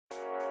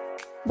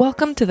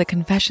Welcome to the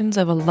Confessions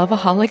of a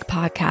Loveaholic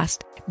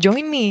podcast.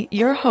 Join me,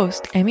 your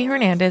host, Emmy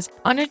Hernandez,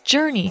 on a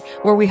journey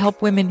where we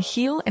help women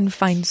heal and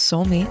find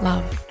soulmate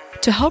love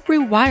to help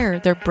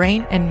rewire their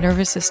brain and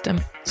nervous system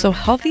so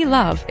healthy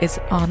love is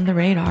on the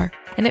radar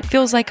and it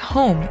feels like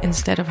home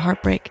instead of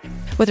heartbreak.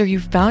 Whether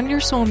you've found your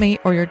soulmate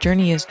or your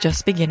journey is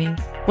just beginning,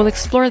 we'll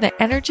explore the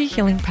energy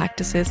healing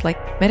practices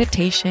like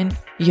meditation,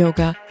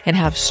 yoga, and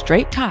have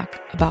straight talk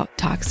about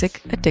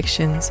toxic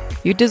addictions.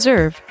 You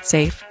deserve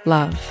safe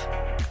love.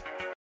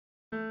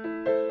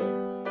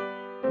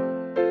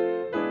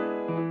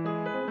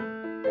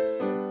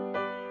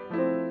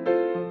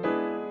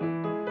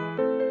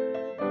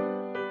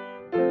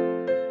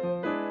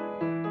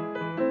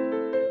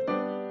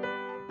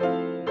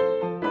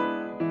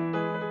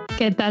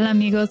 ¿Qué tal,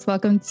 amigos?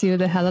 Welcome to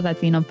the Hella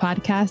Latino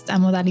podcast.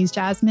 I'm Odalis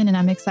Jasmine, and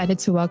I'm excited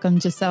to welcome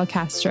Giselle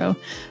Castro,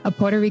 a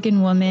Puerto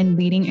Rican woman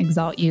leading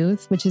Exalt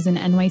Youth, which is an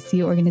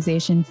NYC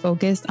organization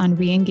focused on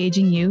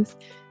re-engaging youth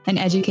and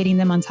educating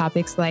them on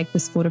topics like the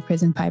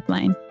school-to-prison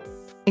pipeline.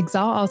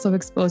 Exalt also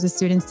exposes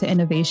students to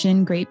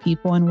innovation, great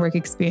people, and work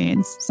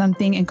experience,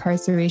 something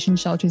incarceration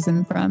shelters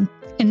them from.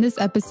 In this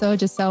episode,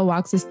 Giselle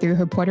walks us through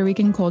her Puerto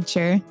Rican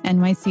culture,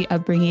 NYC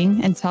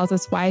upbringing, and tells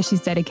us why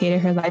she's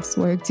dedicated her life's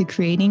work to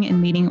creating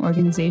and leading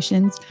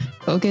organizations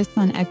focused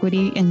on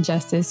equity and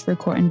justice for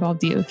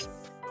court-involved youth.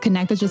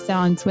 Connect with Giselle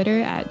on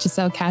Twitter at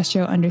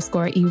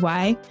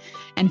GiselleCastro_EY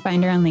and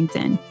find her on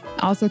LinkedIn.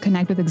 Also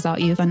connect with Exalt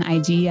Youth on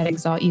IG at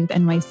Exalt Youth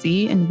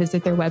NYC and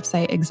visit their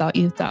website,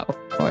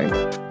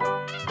 exaltyouth.org.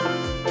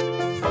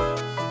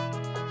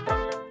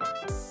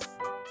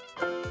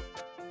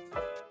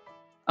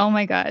 Oh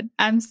my God.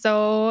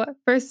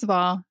 First of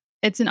all,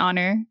 it's an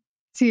honor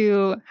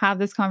to have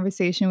this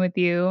conversation with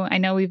you. I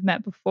know we've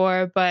met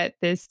before, but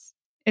this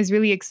is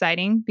really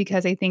exciting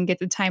because I think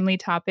it's a timely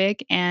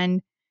topic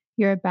and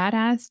you're a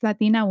badass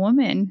Latina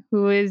woman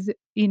who is,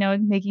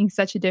 making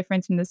such a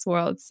difference in this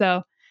world.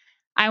 So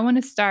I want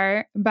to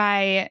start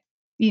by,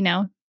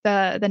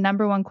 the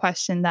number one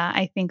question that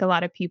I think a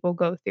lot of people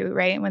go through,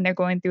 right? When they're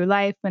going through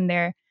life, when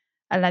they're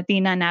a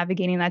Latina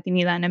navigating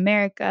Latinidad in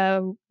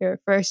America, they're a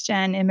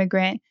first-gen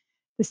immigrant,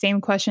 the same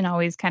question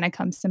always kind of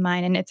comes to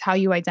mind, and it's how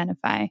you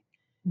identify.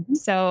 Mm-hmm.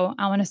 So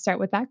I want to start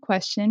with that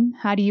question.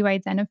 How do you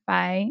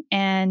identify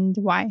and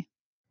why?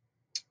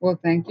 Well,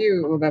 thank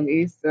you,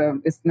 Odalis.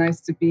 It's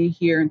nice to be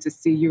here and to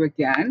see you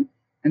again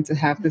and to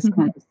have this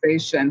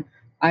conversation.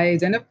 I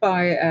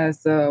identify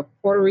as a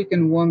Puerto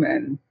Rican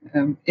woman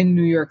in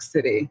New York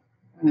City.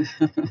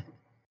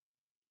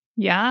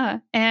 Yeah.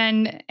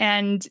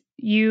 And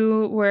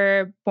you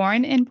were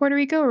born in Puerto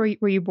Rico or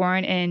were you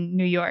born in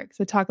New York?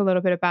 So talk a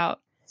little bit about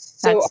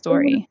that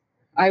story.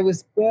 I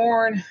was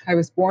born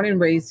and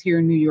raised here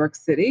in New York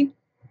City.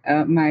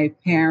 My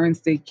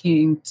parents, they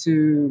came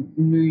to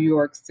New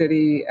York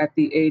City at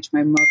the age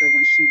my mother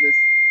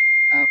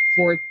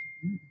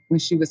when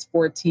she was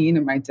 14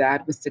 and my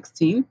dad was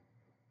 16.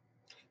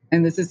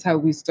 And this is how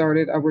we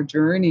started our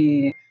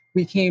journey.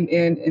 We came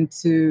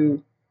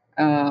into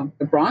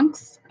the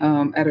Bronx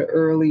at an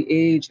early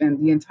age, and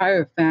the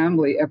entire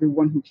family,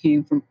 everyone who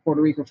came from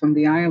Puerto Rico, from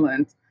the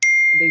island,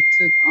 they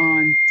took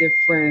on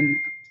different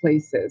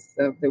places.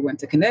 So they went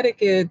to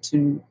Connecticut,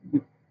 to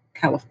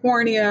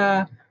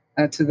California,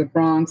 to the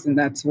Bronx, and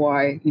that's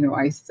why,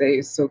 I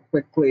say so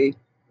quickly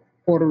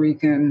Puerto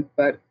Rican,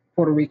 but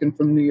Puerto Rican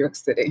from New York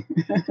City.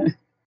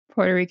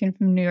 Puerto Rican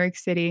from New York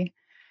City.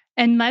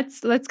 And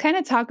let's kind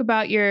of talk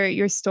about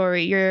your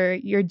story,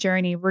 your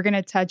journey. We're going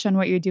to touch on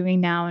what you're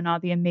doing now and all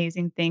the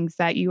amazing things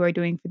that you are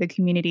doing for the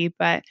community.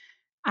 But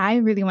I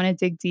really want to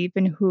dig deep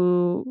in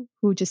who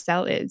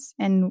Giselle is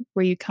and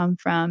where you come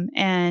from.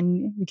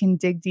 And we can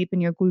dig deep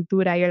in your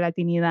cultura, your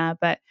Latinidad,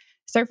 but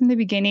start from the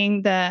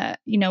beginning,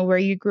 where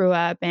you grew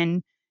up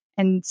and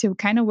to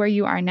kind of where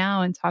you are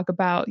now and talk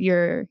about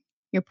your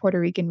Puerto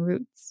Rican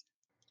roots.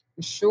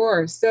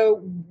 Sure.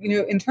 So,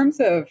 in terms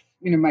of,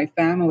 my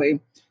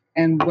family,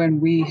 and when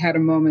we had a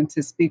moment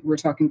to speak, we're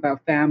talking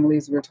about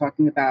families, we're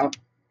talking about,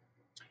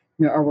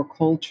 our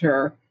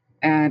culture.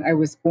 And I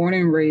was born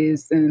and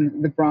raised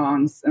in the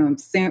Bronx,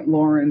 St.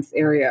 Lawrence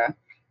area.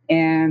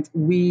 And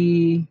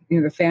we,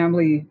 the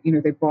family,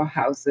 they bought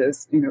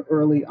houses,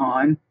 early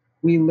on.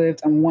 We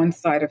lived on one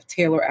side of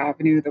Taylor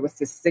Avenue. There was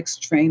the 6th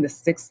train, the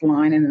 6th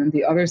line. And then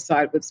the other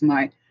side was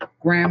my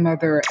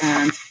grandmother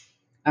and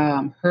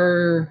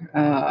her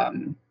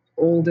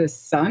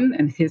oldest son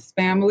and his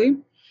family.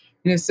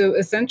 So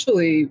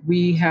essentially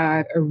we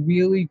had a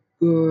really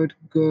good,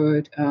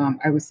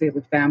 I would say,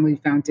 the family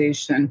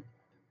foundation.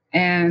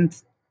 And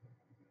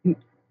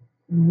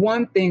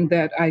one thing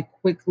that I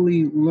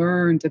quickly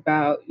learned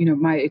about,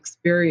 my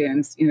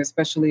experience,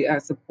 especially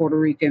as a Puerto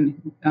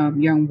Rican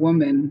young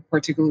woman,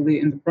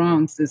 particularly in the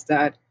Bronx, is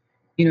that,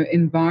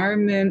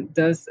 environment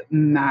does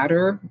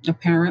matter,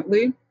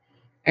 apparently.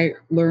 I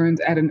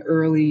learned at an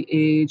early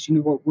age,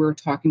 what we're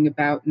talking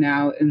about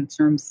now in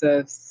terms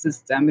of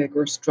systemic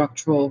or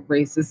structural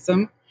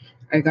racism.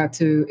 I got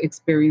to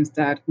experience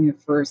that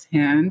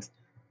firsthand.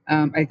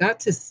 I got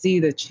to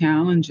see the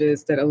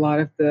challenges that a lot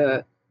of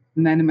the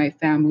men in my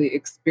family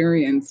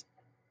experience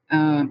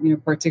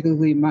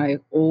Particularly my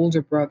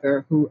older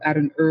brother, who at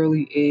an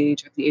early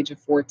age, at the age of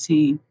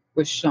 14,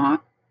 was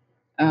shot.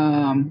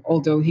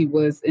 Although he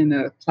was in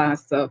a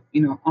class of,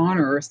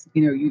 honors,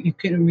 you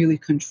couldn't really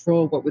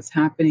control what was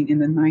happening in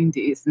the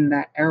 90s in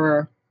that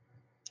era.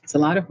 It's a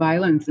lot of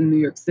violence in New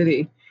York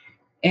City.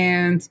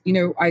 And,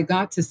 I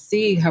got to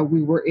see how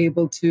we were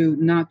able to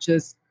not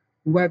just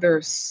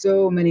weather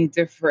so many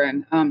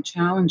different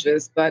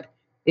challenges, but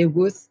it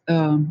was,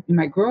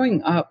 my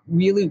growing up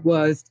really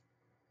was,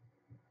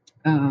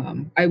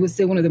 I would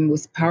say, one of the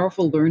most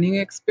powerful learning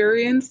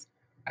experience.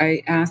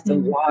 I asked a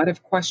Mm-hmm. lot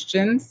of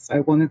questions.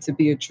 I wanted to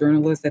be a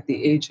journalist at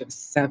the age of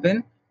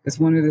 7 because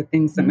one of the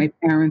things that my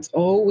parents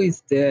always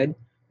did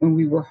when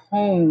we were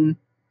home,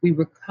 we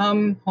would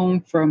come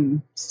home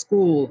from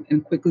school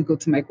and quickly go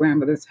to my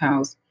grandmother's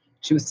house.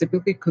 She was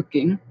typically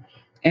cooking,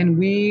 and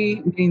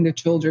we, meaning the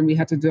children, we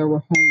had to do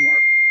our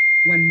homework.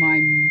 When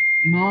my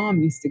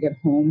mom used to get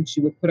home, she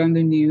would put on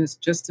the news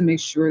just to make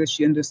sure that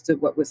she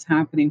understood what was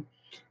happening.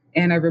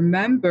 And I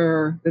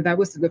remember that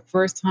was the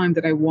first time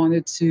that I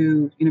wanted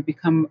to,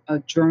 become a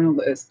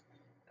journalist.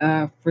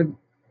 For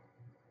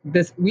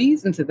this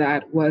reason to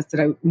that was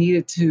that I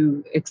needed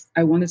to,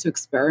 I wanted to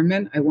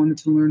experiment. I wanted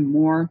to learn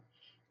more.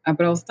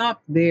 But I'll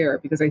stop there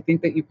because I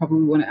think that you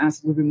probably want to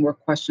ask a little bit more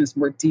questions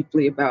more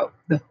deeply about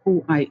the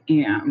who I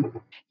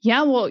am.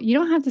 Yeah, well, you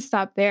don't have to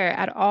stop there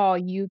at all.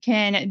 You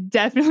can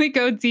definitely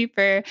go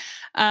deeper.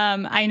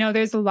 I know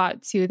there's a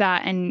lot to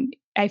that. And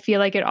I feel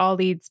like it all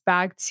leads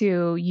back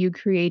to you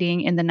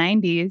creating in the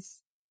 90s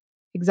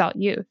Exalt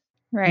Youth,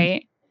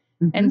 right?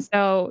 Mm-hmm. And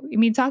so, I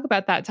mean, talk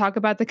about that. Talk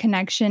about the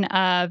connection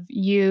of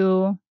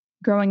you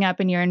growing up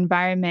in your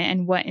environment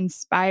and what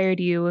inspired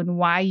you and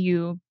why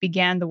you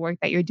began the work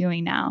that you're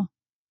doing now.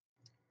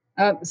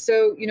 As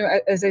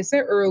I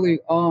said early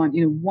on,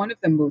 one of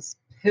the most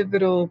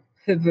pivotal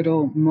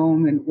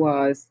moment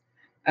was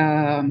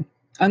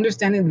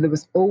understanding that there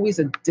was always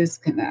a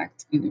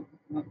disconnect,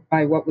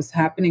 by what was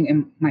happening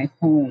in my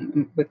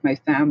home with my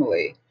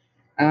family.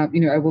 I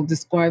will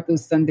describe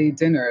those Sunday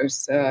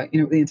dinners. The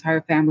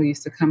entire family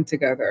used to come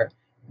together.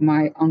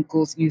 My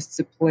uncles used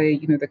to play,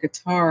 the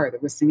guitar. They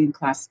were singing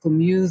classical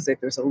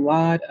music. There's a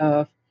lot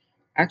of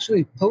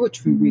actually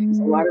poetry readings,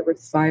 a Mm, lot of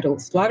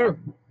recitals, a lot of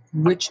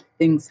rich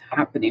things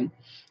happening.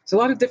 So a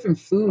lot of different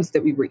foods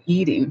that we were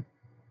eating.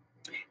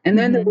 And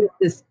then there mhm, was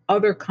this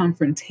other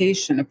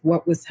confrontation of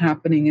what was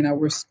happening in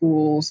our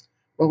schools,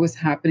 what was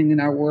happening in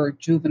our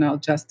juvenile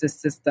justice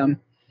system,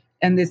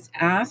 and this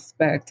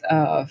aspect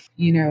of,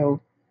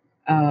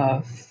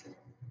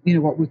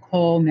 what we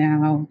call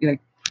now,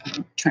 like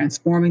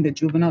transforming the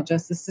juvenile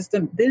justice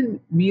system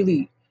didn't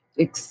really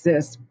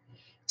exist.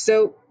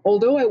 So,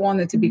 although I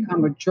wanted to mhm,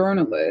 become a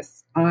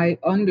journalist, I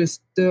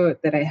understood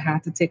that I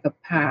had to take a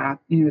path,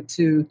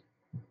 to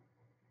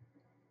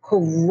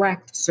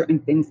correct certain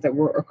things that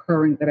were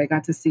occurring that I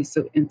got to see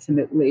so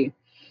intimately.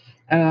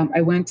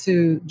 I went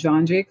to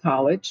John Jay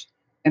College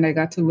and I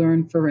got to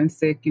learn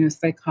forensic,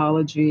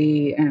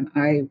 psychology, and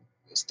I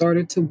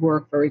started to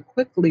work very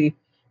quickly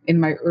in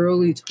my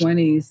early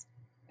 20s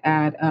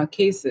at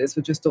CASES,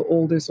 which is the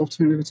oldest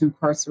alternative to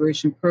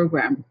incarceration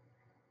program.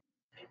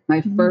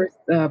 My mhm, first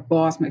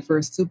boss, my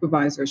first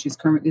supervisor, she's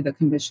currently the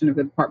commissioner of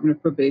the Department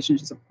of Probation.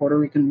 She's a Puerto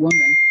Rican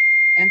woman.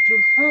 And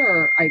through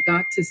her, I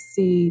got to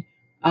see,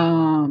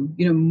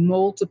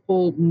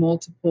 multiple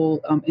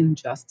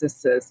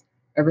injustices.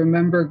 I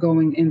remember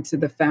going into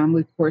the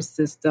family court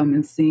system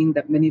and seeing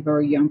that many of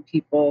our young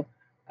people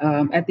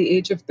at the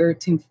age of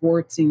 13,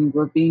 14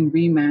 were being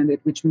remanded,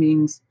 which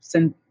means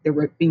they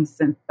were being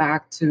sent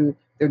back to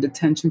their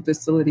detention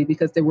facility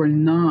because they were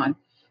not,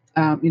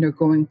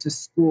 going to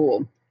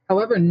school.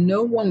 However,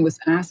 no one was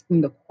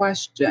asking the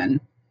question,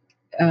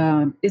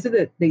 is it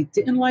that they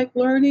didn't like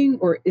learning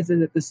or is it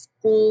that the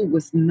school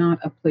was not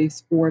a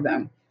place for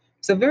them?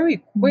 So, very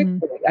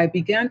mhm, quickly, I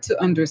began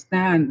to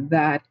understand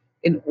that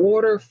in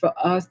order for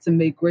us to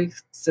make great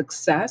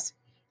success,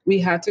 we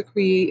had to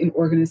create an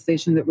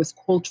organization that was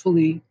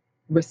culturally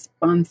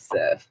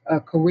responsive, a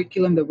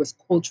curriculum that was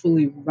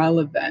culturally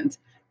relevant,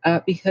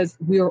 because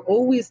we are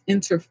always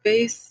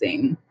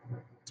interfacing,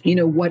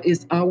 what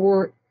is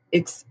our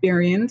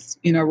experience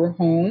in our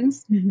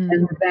homes, mhm,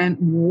 and then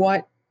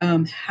what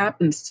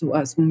happens to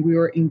us when we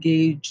are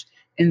engaged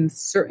in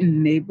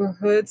certain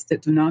neighborhoods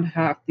that do not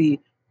have the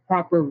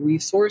proper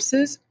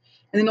resources.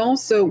 And then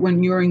also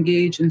when you're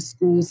engaged in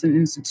schools and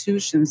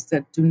institutions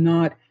that do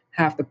not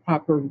have the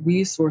proper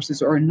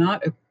resources or are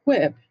not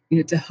equipped,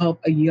 to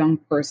help a young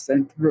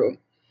person through.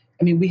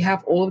 I mean, we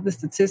have all of the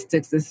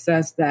statistics that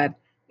says that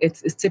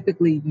it's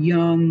typically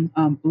young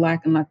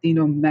Black and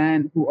Latino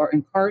men who are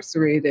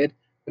incarcerated.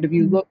 But if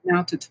you mhm, look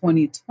now to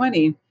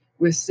 2020,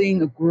 we're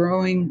seeing a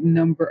growing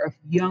number of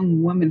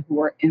young women who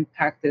are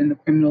impacted in the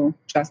criminal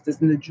justice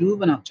and the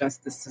juvenile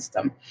justice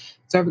system.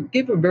 So I would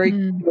give a very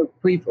mm.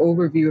 brief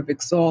overview of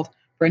Exalt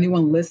for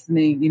anyone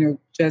listening.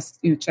 Just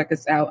check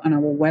us out on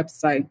our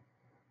website.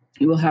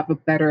 You will have a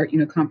better,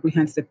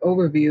 comprehensive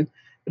overview.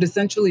 But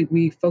essentially,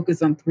 we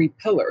focus on three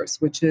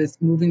pillars, which is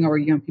moving our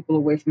young people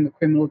away from the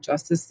criminal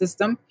justice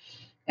system,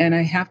 And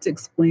I have to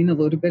explain a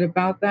little bit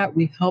about that.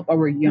 We help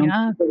our young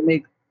Yeah. people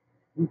make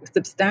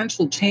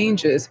substantial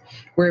changes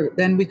where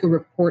then we could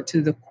report to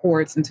the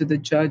courts and to the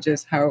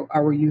judges how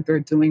our youth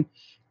are doing.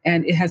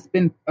 And it has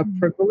been a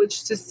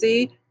privilege to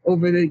see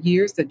over the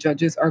years that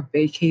judges are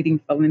vacating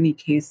felony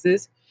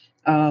cases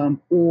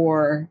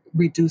or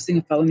reducing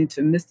a felony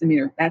to a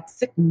misdemeanor. That's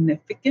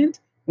significant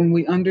when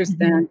we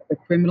understand the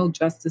criminal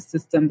justice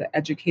system, the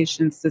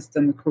education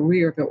system, the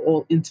career, they're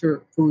all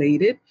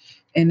interrelated.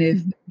 And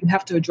if you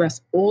have to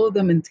address all of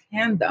them in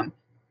tandem,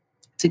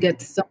 to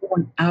get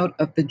someone out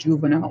of the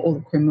juvenile or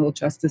the criminal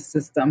justice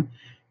system.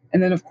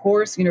 And then, of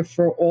course,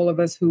 for all of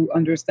us who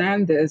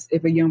understand this,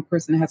 if a young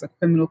person has a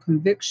criminal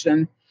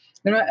conviction,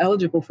 they're not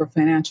eligible for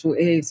financial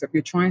aid. So if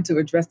you're trying to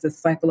address the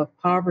cycle of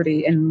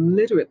poverty and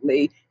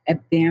literally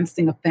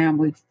advancing a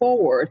family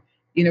forward,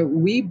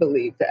 we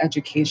believe that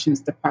education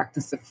is the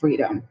practice of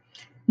freedom.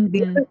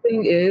 The other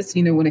thing is,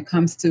 when it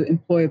comes to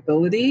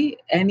employability,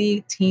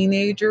 any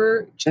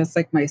teenager, just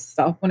like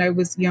myself when I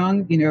was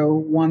young,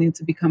 wanting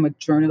to become a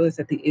journalist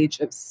at the age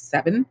of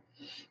 7,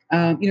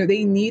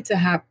 they need to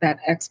have that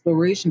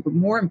exploration, but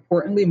more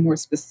importantly, more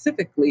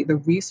specifically, the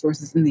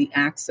resources and the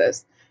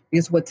access.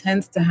 Because what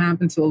tends to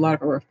happen to a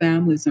lot of our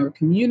families and our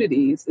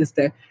communities is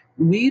that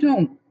we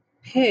don't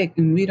pick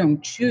and we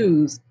don't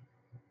choose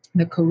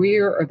the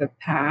career or the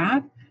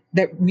path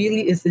that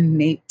really is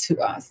innate to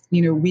us.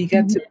 We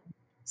get to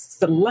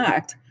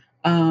select,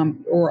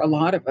 or a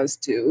lot of us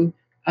do,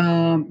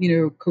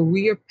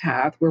 career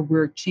path where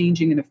we're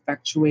changing and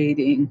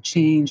effectuating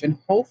change and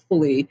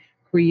hopefully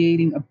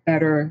creating a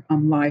better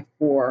life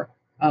for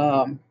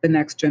the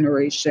next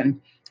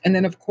generation. And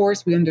then, of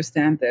course, we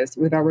understand this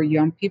with our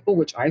young people,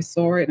 which I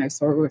saw it, and I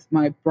saw it with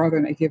my brother,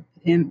 and I give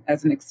him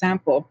as an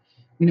example.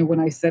 When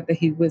I said that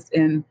he was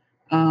in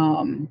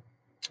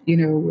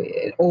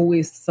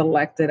always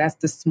selected as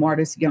the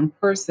smartest young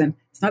person.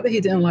 It's not that he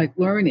didn't like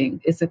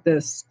learning. It's that the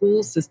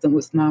school system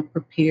was not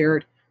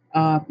prepared,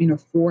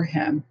 for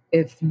him.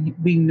 If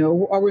we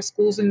know our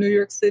schools in New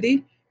York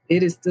City,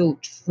 it is still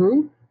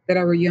true that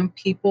our young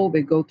people,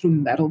 they go through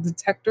metal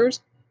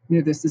detectors.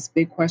 There's this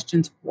big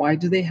question, why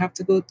do they have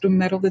to go through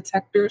metal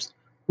detectors?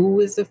 Who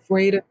is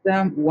afraid of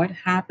them? What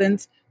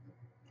happens?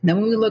 Now,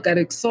 when we look at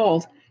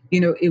Exalt,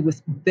 it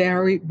was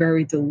very,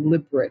 very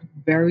deliberate,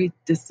 very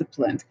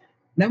disciplined.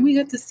 Then we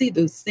get to see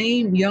those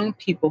same young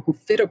people who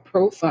fit a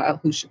profile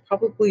who should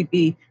probably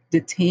be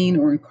detained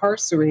or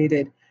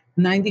incarcerated.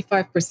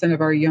 95%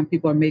 of our young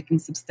people are making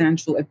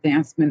substantial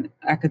advancement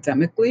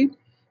academically.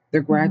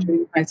 They're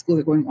graduating high school,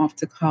 they're going off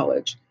to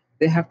college.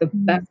 They have the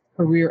best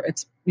career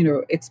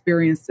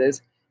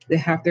experiences. They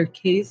have their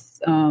case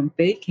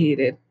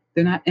vacated.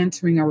 They're not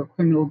entering our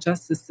criminal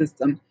justice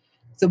system.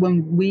 So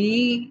when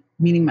we,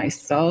 meaning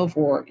myself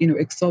or,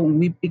 Exalt, when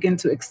we begin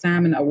to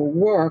examine our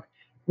work,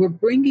 we're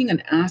bringing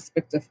an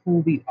aspect of who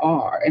we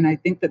are. And I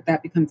think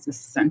that becomes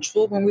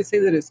essential when we say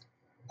that it's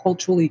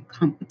culturally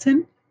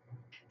competent.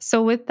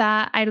 So with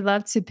that, I'd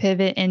love to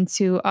pivot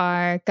into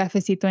our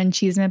cafecito and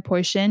chisme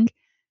portion.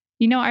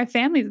 Our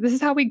families, this is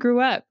how we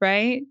grew up,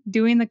 right?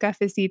 Doing the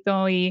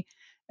cafecito.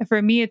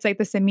 For me, it's like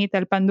the semita,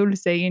 el pan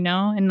dulce,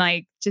 and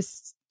like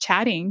just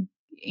chatting.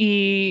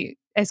 Y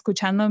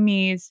escuchando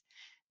mi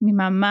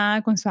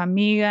mamá con su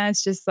amiga.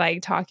 It's just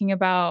like talking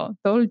about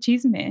todo el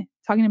chisme,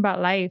 talking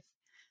about life.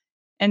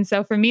 And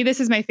so for me, this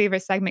is my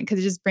favorite segment because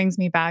it just brings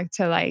me back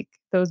to like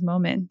those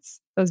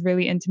moments, those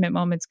really intimate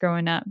moments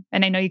growing up.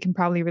 And I know you can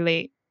probably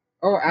relate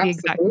Oh, the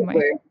exact same way.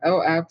 absolutely.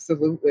 Oh,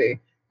 absolutely.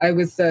 I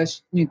was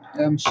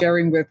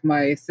sharing with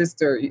my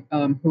sister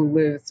who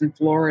lives in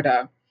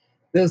Florida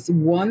those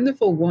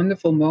wonderful,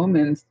 wonderful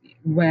moments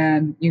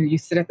when you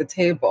sit at the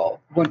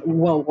table.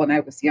 When I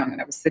was young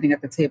and I was sitting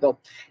at the table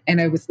and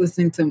I was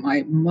listening to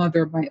my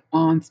mother, my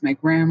aunts, my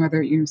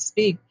grandmother,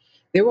 speak.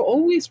 They were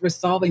always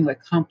resolving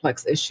like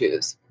complex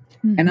issues.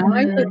 And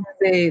I would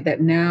say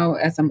that now,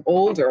 as I'm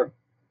older,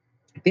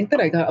 I think that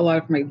I got a lot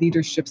of my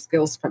leadership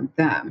skills from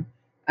them.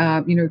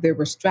 They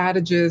were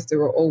strategists, they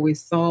were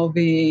always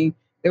solving.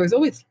 There was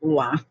always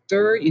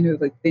laughter,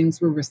 like things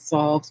were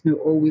resolved,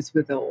 always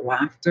with a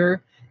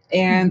laughter.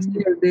 And,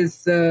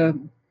 this,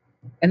 and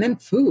then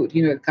food,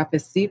 el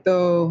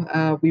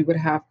cafecito, we would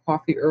have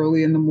coffee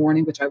early in the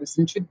morning, which I was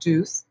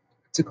introduced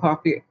to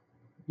coffee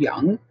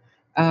young.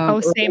 Oh,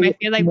 same. Early I in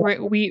feel the like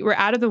morning. we're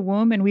out of the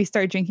womb and we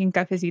start drinking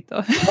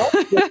cafecito.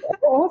 Oh, yeah.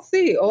 Oh,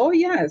 see. Oh,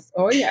 yes.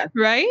 Oh, yes.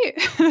 Right?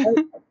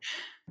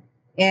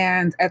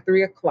 And at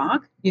 3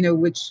 o'clock,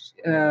 which,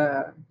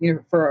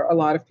 for a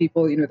lot of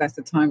people, that's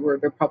the time where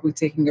they're probably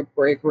taking a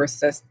break or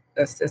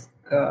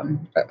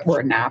or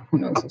a nap, who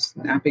knows who's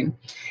napping.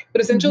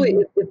 But essentially,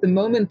 it's the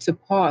moment to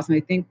pause. And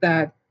I think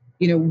that,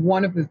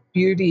 one of the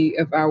beauty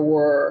of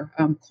our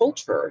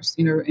cultures,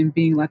 in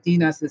being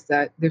Latinas is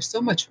that there's so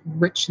much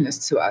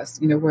richness to us,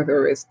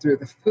 whether it's through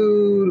the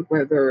food,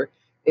 whether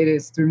it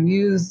is through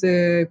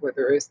music,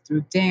 whether it's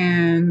through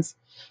dance.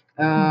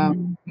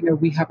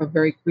 We have a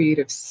very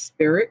creative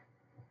spirit.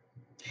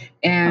 Oh,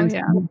 And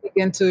yeah. you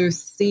begin to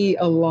see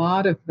a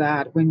lot of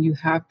that when you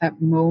have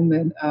that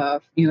moment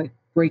of, like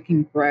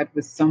breaking bread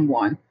with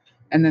someone.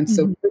 And then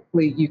so Mhm.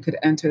 quickly you could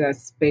enter that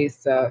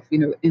space of,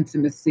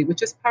 intimacy,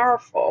 which is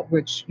powerful,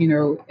 which,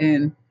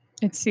 in,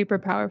 It's super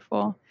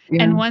powerful.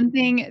 yeah. And one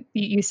thing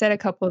you said a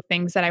couple of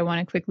things that I want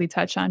to quickly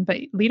touch on, but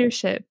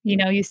leadership,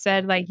 you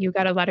said like you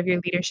got a lot of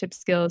your leadership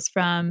skills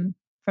from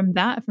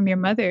your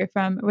mother,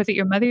 was it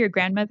your mother, your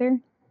grandmother?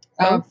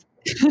 Um, Both?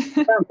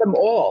 from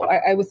all,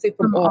 I would say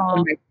from From all,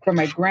 all. from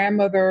my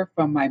grandmother,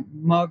 from my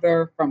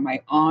mother, from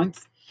my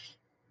aunts.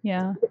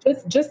 Yeah.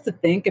 Just to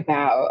think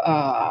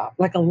about,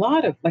 like a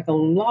lot of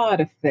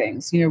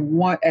things.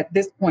 One at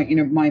this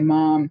point, my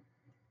mom,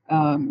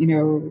 um, you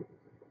know,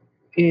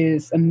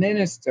 is a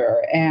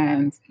minister,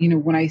 and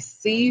when I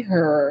see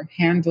her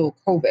handle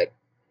COVID,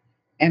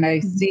 and I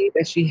Mhm. see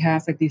that she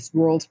has like these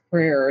world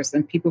prayers,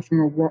 and people from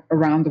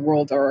around the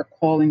world are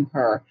calling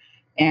her,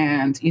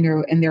 and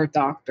they're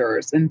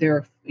doctors, and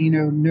they're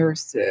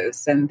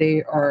nurses, and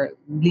they are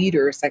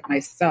leaders like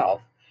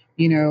myself,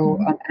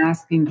 Mhm.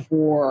 asking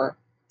for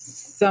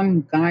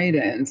some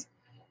guidance.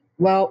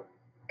 Well,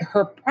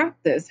 her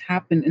practice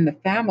happened in the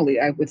family,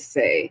 I would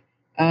say.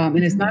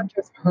 And it's not Mhm.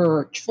 just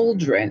her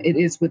children, it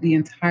is with the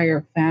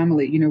entire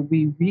family.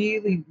 We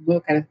really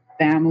look at a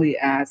family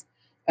as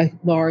a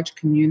large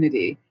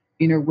community.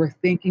 We're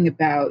thinking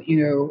about,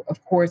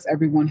 of course,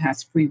 everyone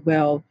has free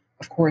will.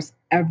 Of course,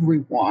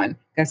 everyone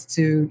gets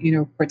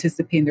to,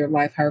 participate in their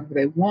life however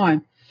they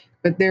want.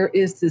 But there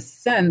is this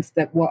sense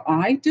that what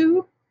I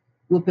do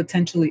will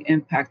potentially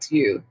impact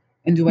you.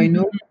 And do I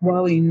know Mhm.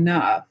 well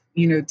enough,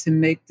 to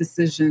make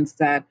decisions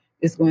that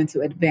is going to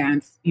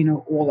advance,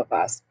 all of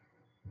us?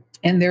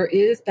 And there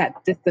is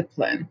that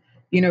discipline,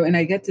 and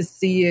I get to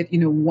see it,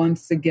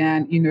 once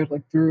again,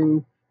 like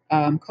through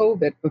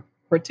COVID, but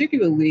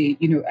particularly,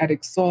 at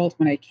Exalt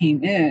when I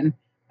came in.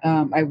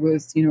 I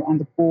was, on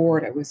the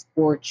board. I was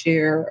board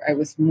chair.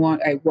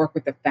 I work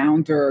with the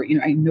founder.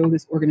 I know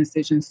this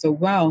organization so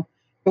well,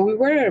 but we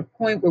were at a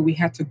point where we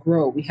had to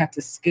grow, we had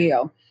to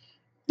scale.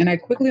 And I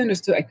quickly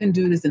understood I couldn't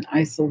do this in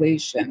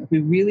isolation. We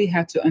really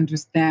had to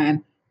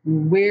understand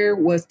where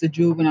was the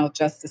juvenile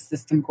justice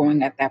system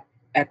going at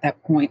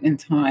that point in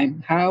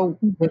time? How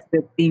Mhm. was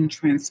it being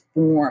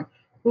transformed?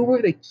 Who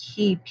were the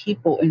key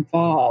people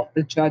involved?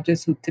 The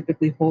judges who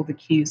typically hold the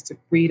keys to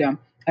freedom.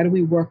 How do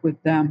we work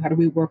with them? How do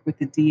we work with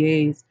the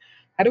DAs?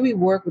 How do we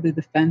work with the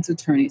defense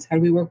attorneys? How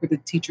do we work with the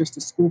teachers,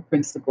 the school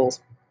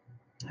principals?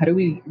 How do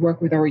we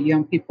work with our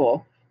young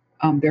people,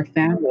 their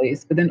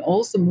families? But then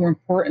also, more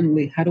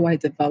importantly, how do I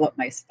develop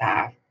my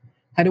staff?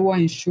 How do I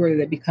ensure that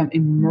they become Mhm.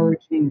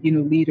 emerging,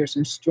 leaders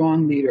and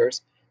strong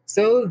leaders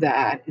so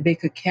that they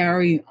could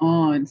carry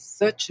on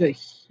such a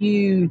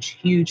huge,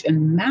 huge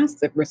and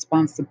massive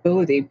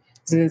responsibility?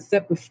 As I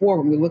said before,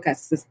 when we look at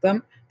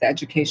system, the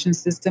education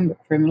system, the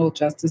criminal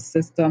justice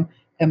system,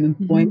 and Mhm.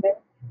 employment,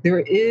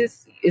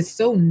 it's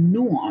so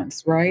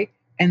nuanced, right?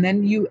 And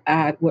then you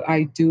add what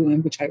I do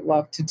and which I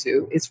love to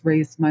do is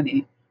raise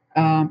money,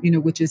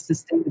 which is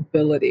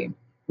sustainability,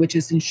 which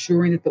is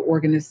ensuring that the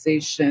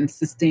organization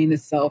sustain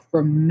itself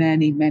for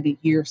many, many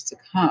years to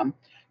come.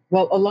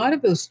 Well, a lot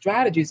of those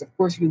strategies, of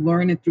course, you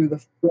learn it through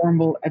the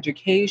formal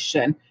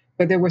education,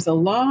 but there was a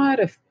lot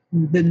of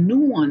the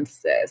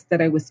nuances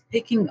that I was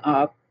picking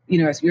up,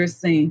 as you're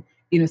saying,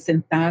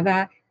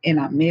 sentada en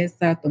la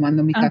mesa,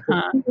 tomando mi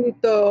Ajá.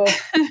 cafecito,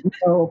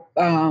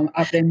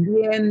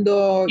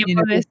 aprendiendo,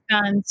 Tiempo de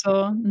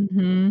descanso.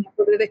 Ujú.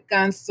 tiempo de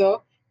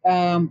descanso.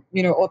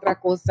 Otra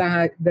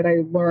cosa that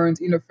I learned,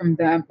 from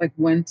them, like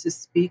when to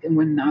speak and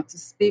when not to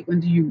speak. When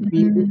do you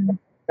really Mm.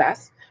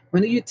 assess?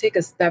 When do you take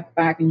a step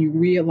back and you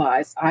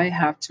realize I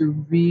have to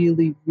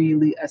really,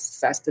 really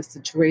assess the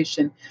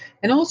situation?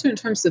 And also in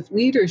terms of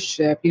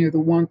leadership, the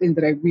one thing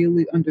that I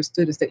really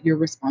understood is that you're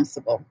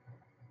responsible.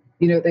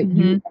 That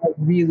you Mhm. are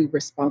really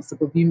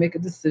responsible. If you make a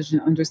decision,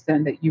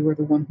 understand that you are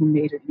the one who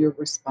made it, you're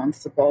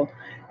responsible,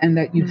 and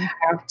that you Mhm.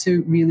 have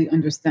to really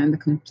understand the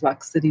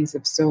complexities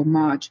of so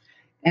much.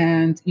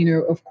 And,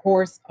 of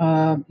course,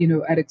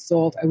 at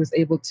Exalt, I was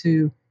able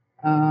to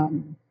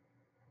um,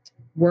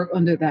 work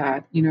under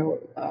that,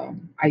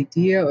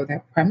 idea or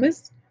that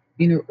premise,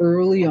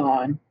 early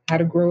on, how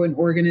to grow an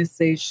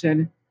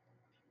organization,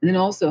 and then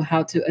also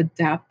how to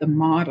adapt the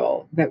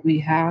model that we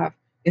have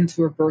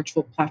into a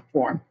virtual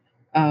platform.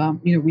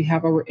 We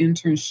have our Oh,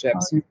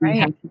 internships. We right.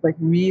 have to like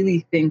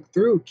really think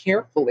through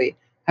carefully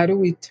how do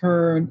we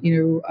turn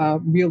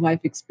real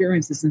life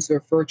experiences into a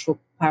virtual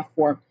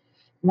platform.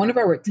 One of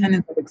our Mhm.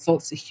 tenets of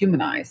Exalt is to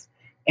humanize,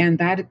 and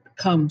that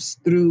comes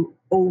through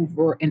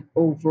over and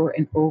over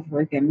and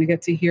over again. We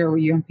get to hear our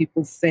young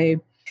people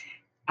say,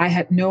 I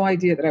had no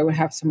idea that I would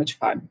have so much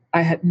fun.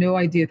 I had no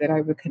idea that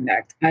I would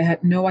connect. I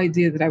had no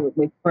idea that I would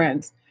make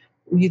friends.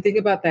 When you think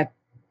about that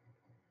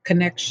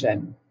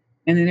connection,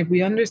 and then if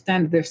we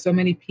understand that there's so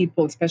many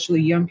people,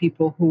 especially young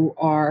people, who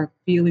are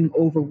feeling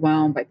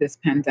overwhelmed by this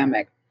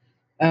pandemic,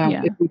 if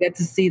Yeah. we get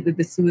to see that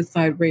the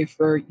suicide rate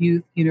for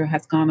youth,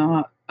 has gone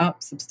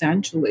up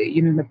substantially,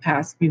 in the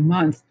past few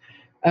months,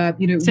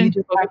 we Since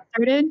just COVID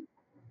started?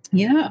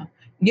 yeah,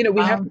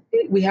 Wow.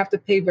 we have to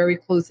pay very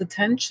close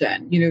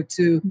attention,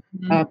 to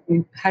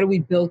Mhm. how do we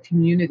build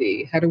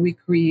community? How do we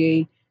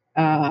create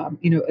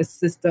a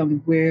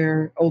system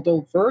where,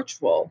 although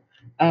virtual,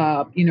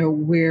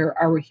 where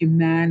our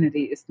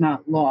humanity is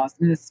not lost,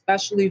 and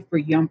especially for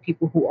young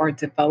people who are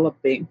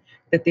developing,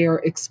 that they are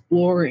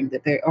exploring,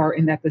 that they are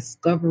in that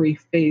discovery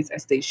phase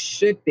as they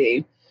should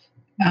be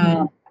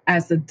Mhm.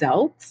 as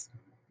adults.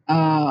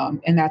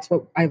 And that's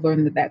what I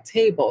learned at that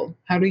table.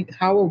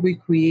 How are we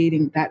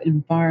creating that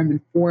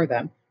environment for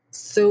them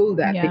so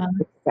that they Yeah.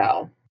 can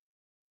excel?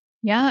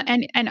 Yeah,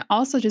 and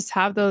also just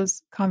have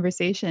those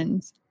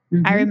conversations.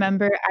 I Hmm.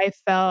 remember I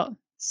felt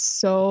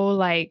so,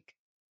 like,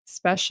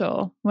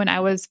 special when I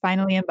was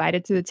finally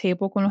invited to the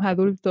table con los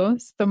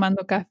adultos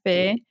tomando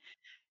café,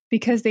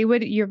 because they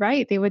would you're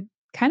right, they would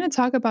kinda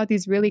talk about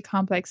these really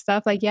complex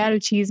stuff, like, yeah, el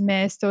chisme,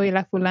 esto y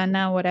la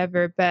fulana,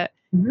 whatever, but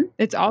Hmm.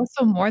 it's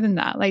also more than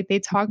that, like, they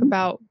talk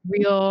about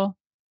real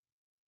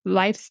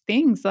life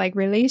things like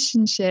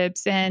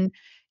relationships and,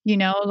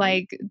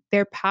 like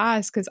their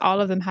past, because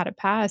all of them had a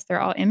past.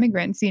 They're all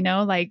immigrants,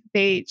 like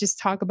they just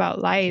talk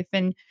about life.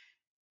 And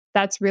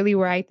that's really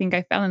where I think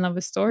I fell in love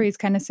with stories,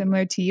 kind of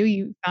similar to you.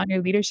 You found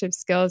your leadership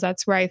skills.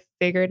 That's where I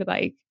figured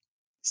like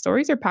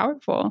stories are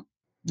powerful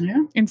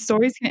Yeah. and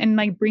stories and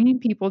like bringing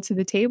people to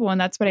the table. And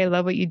that's what I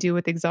love what you do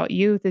with Exalt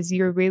Youth is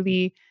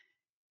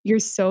you're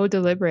so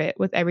deliberate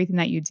with everything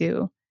that you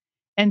do.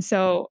 And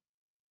so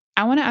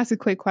I wanna ask a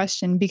quick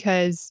question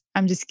because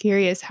I'm just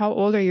curious, how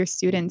old are your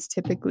students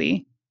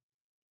typically?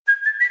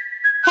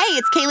 Hey,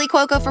 it's Kaylee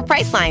Cuoco for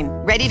Priceline.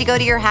 Ready to go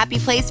to your happy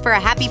place for a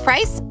happy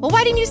price? Well,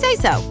 why didn't you say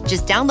so?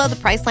 Just download the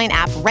Priceline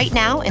app right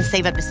now and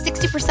save up to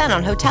 60%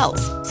 on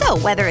hotels. So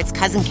whether it's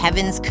Cousin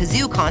Kevin's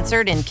Kazoo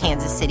concert in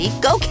Kansas City,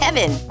 go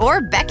Kevin,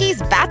 or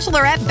Becky's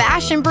Bachelorette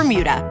Bash in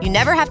Bermuda, you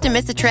never have to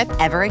miss a trip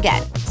ever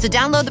again. So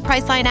download the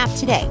Priceline app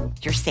today.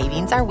 Your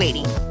savings are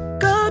waiting.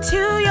 Go to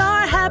your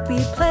happy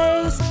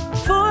place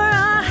for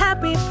a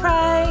happy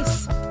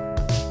price.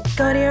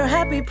 Go to your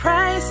happy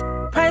price,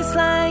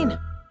 Priceline.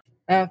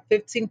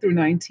 15 through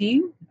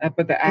 19, but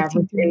the 15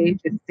 average through age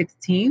is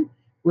 16.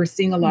 We're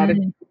seeing a lot of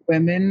Mhm.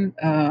 women,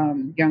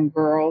 young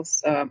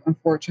girls,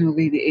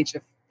 unfortunately, the age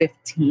of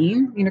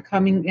 15,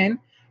 coming in,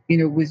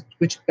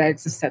 which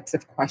begs a sets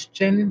of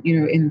question,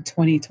 in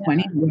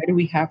 2020, Yeah. why do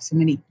we have so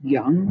many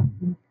young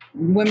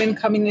women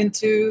coming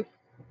into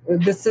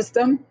the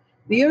system?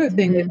 The other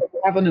thing is Mhm. that we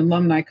have an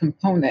alumni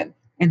component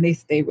and they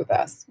stay with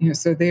us,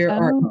 so there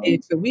are Oh,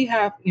 so we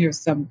have,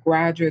 some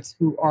graduates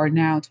who are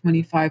now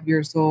 25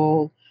 years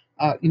old,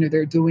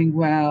 they're doing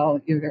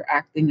well, they're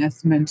acting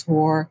as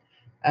mentor.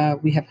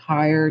 We have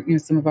hired,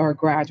 some of our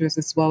graduates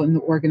as well in the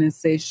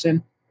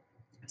organization.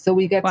 So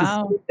we get to see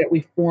wow. that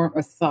we form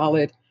a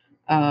solid,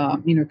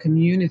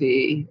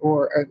 community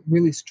or a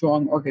really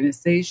strong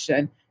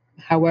organization.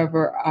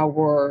 However,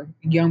 our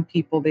young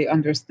people, they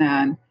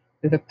understand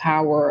the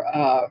power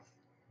of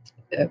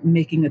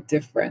making a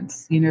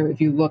difference. If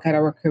you look at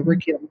our Mhm.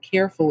 curriculum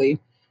carefully,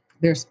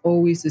 there's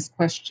always this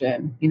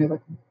question,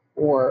 like,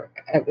 or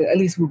at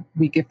least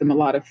we give them a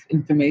lot of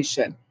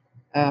information.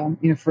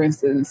 For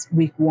instance,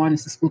 week one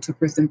is the school to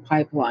prison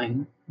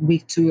pipeline.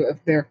 Week two of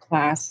their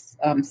class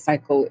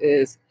cycle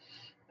is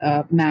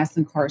mass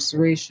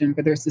incarceration.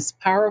 But there's this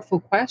powerful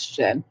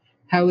question: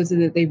 how is it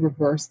that they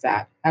reverse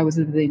that? How is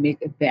it that they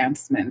make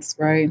advancements,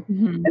 right?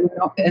 Mhm.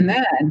 And Mhm.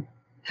 then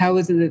how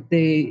is it that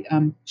they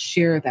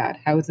share that?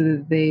 How is it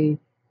that they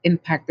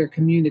impact their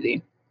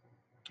community?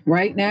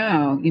 Right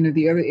now,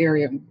 the other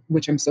area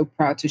which I'm so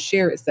proud to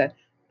share is that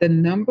the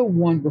number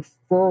one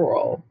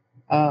referral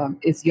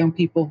is young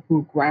people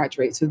who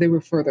graduate. So they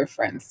refer their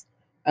friends.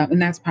 And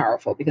that's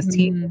powerful because Mm.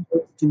 teenagers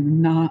do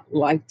not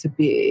like to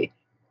be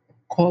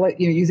call it,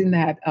 using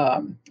that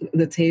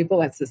the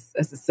table as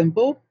a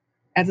symbol,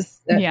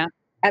 as a, Yeah.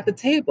 at the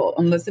table,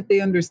 unless if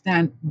they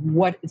understand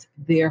what is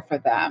there for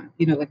them,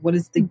 like what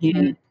is the Mhm.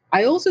 gain.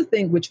 I also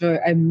think, which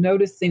I'm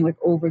noticing like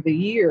over the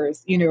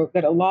years,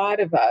 that a lot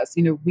of us,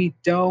 we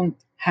don't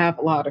have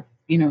a lot of,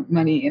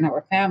 money in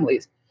our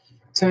families.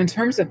 So in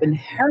terms of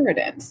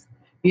inheritance,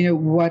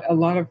 what a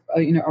lot of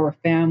our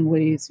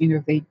families,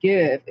 they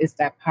give is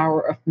that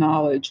power of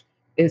knowledge,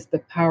 is the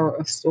power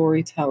of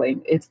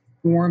storytelling. It's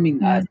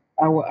forming us, Mm.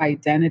 our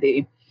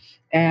identity.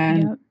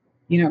 And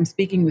Yep. I'm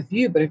speaking with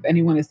you, but if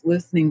anyone is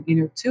listening,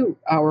 to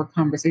our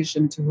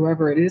conversation, to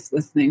whoever it is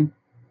listening,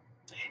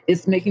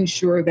 it's making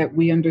sure that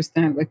we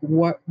understand like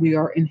what we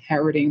are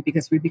inheriting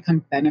because we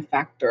become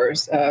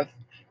benefactors of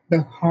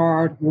the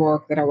hard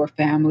work that our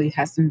family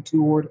has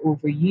endured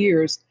over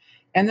years.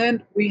 And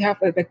then we have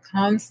the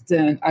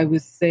constant, I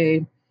would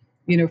say,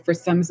 for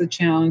some it's a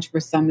challenge, for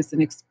some it's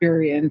an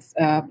experience,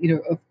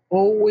 of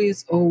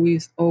always,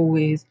 always,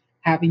 always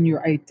having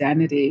your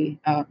identity,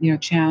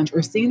 challenged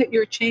or seeing that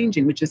you're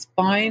changing, which is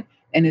fine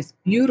and it's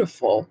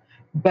beautiful.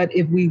 But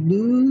if we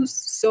lose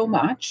so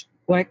much,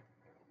 like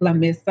la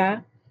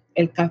mesa,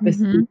 el Mhm.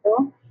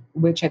 cafecito,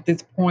 which at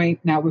this point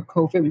now with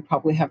COVID, we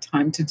probably have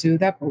time to do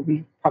that, but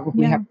we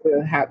probably Yeah.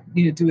 have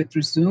to do it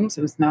through Zoom,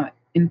 so it's not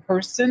in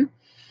person.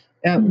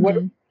 What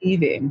are Mhm. we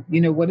leaving?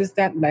 What is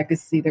that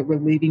legacy that we're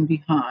leaving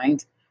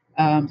behind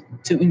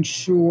to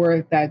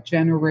ensure that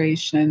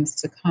generations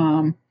to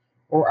come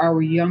or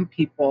our young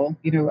people,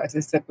 as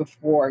I said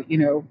before,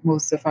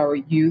 most of our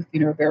youth,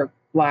 they're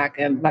Black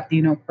and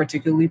Latino,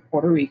 particularly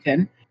Puerto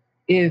Rican.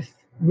 If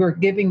we're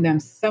giving them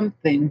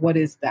something, what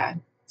is that?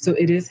 So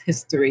it is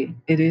history,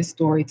 it is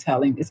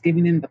storytelling, it's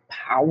giving them the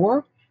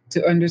power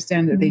to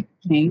understand that they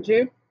can change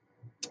it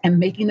and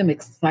making them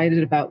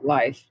excited about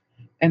life.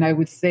 And I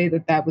would say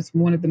that that was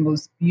one of the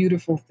most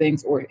beautiful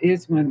things, or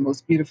is one of the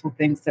most beautiful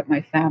things that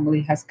my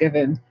family has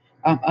given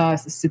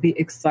us, is to be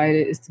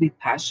excited, is to be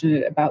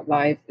passionate about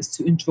life, is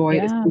to enjoy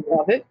it, is Yeah. to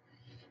love it.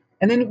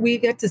 And then we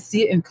get to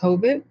see it in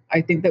COVID.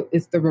 I think that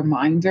it's the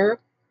reminder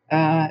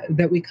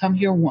that we come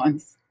here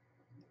once.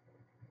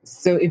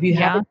 So if you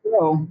have Yeah. a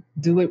go,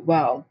 do it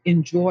well,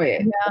 enjoy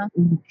it, Yeah.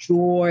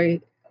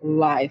 enjoy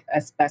life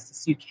as best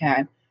as you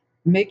can.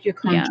 Make your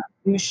Yeah.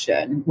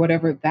 contribution,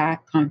 whatever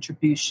that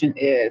contribution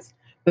is,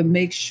 but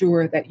make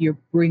sure that you're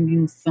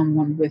bringing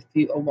someone with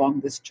you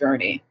along this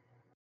journey.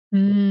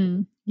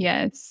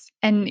 Yes.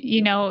 And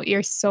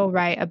you're so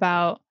right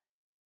about,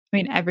 I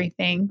mean,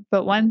 everything.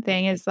 But one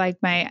thing is like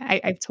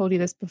I've told you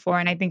this before,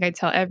 and I think I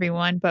tell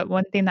everyone, but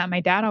one thing that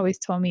my dad always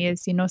told me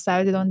is, si no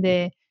sabes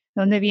de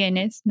donde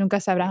vienes, nunca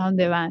sabrás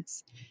dónde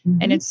vas.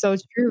 And Mhm, it's so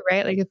true,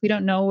 right? Like if we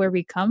don't know where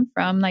we come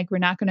from, like we're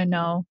not going to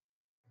know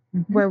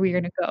mhm, where we're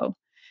going to go.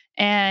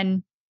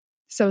 And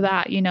so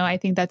that, I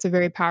think that's a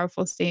very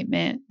powerful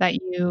statement that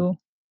you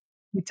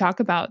talk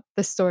about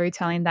the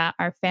storytelling that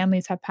our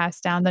families have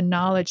passed down, the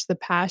knowledge, the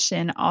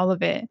passion, all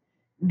of it.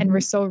 And we're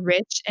mhm. so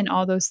rich in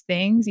all those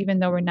things, even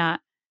though we're not,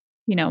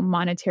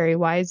 monetary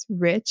wise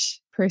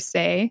rich per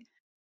se,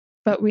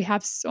 but we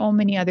have so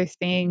many other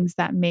things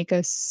that make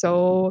us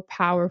so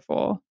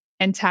powerful.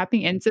 And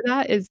tapping into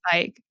that is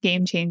like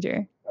game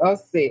changer. I'll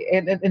see.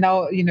 And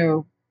I'll,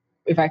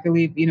 if I could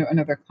leave,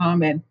 another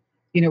comment,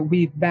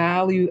 we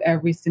value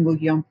every single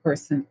young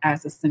person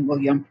as a single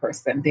young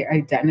person. Their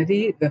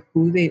identity, the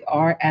who they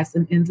are as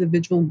an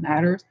individual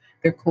matters.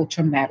 Their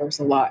culture matters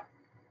a lot.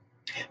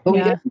 What we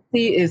Yeah. get to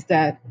see is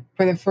that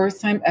for the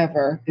first time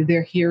ever,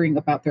 they're hearing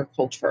about their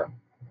culture.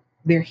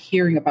 They're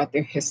hearing about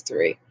their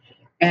history.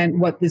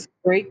 And what this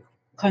great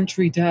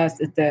country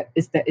does is that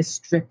it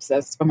strips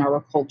us from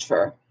our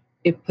culture.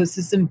 It puts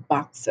us in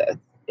boxes.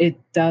 It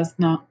does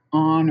not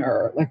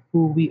honor like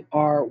who we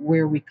are,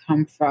 where we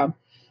come from.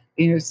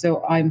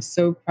 So I'm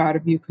so proud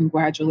of you.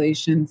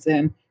 Congratulations,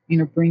 and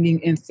bringing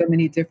in so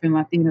many different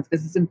Latinas,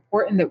 because it's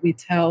important that we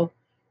tell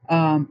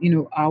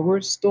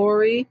our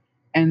story,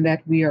 and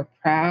that we are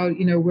proud,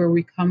 where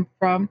we come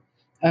from.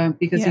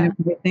 Because Yeah. when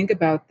we think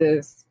about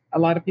this, a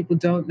lot of people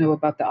don't know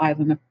about the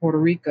island of Puerto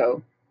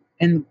Rico,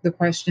 and the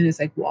question is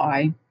like,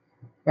 why,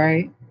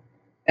 right?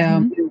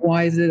 Mhm.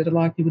 Why is it that a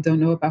lot of people don't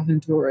know about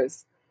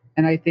Honduras?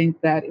 And I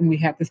think that, and we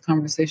had this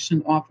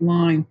conversation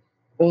offline,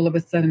 all of a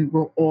sudden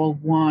we're all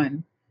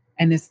one,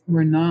 and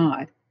we're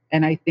not.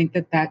 And I think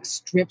that that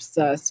strips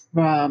us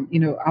from,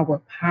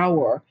 our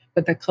power.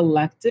 But the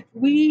collective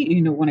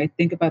we, when I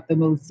think about the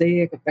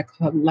mosaic of the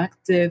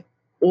collective,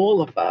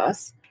 all of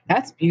us,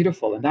 that's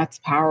beautiful and that's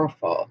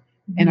powerful.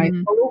 And I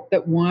Mhm. hope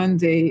that one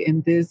day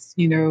in this,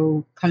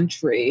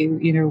 country,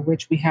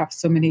 which we have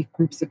so many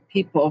groups of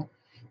people,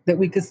 that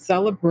we could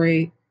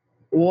celebrate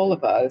all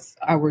of us,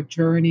 our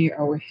journey,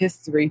 our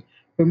history,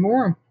 but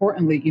more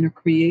importantly,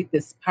 create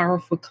this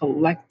powerful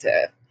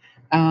collective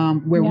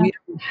where Yeah. we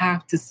don't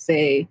have to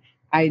say,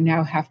 I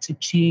now have to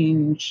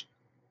change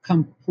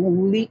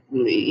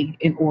completely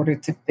in order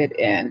to fit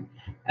in.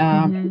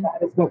 And Mhm.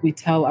 that is what we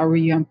tell our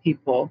young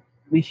people.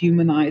 We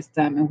humanize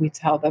them and we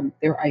tell them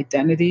their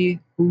identity,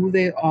 who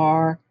they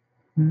are,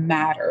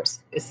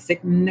 matters, is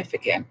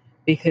significant,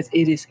 because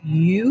it is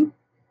you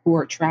who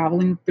are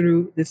traveling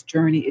through this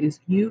journey. It is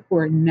you who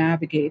are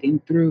navigating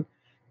through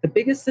the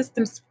biggest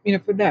systems,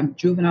 for them: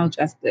 juvenile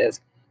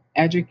justice,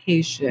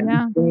 education,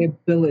 Yeah.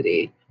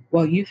 employability.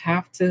 Well, you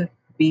have to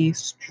be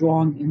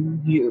strong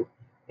in you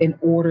in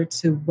order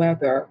to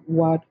weather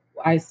what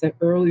I said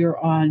earlier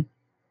on,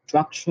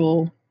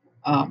 structural,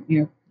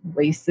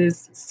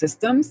 racist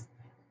systems.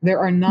 They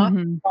are not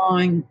Mhm.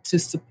 trying to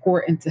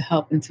support and to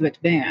help and to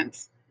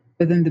advance.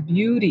 But then the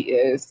beauty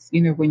is,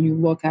 when you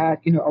look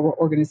at, our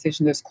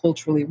organization that's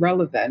culturally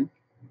relevant,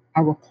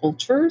 our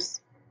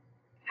cultures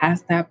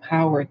has that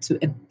power to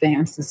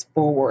advance us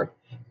forward.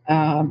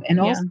 And Yeah.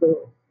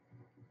 also,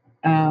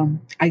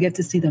 I get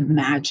to see the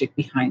magic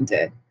behind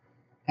it.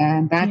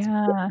 And that's,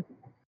 Yeah.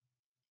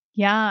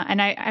 Yeah,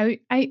 and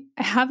I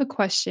have a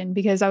question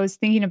because I was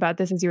thinking about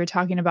this as you were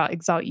talking about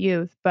Exalt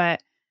Youth,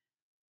 but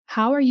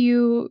how are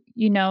you,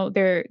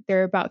 they're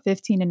about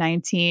 15 to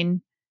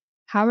 19.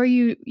 How are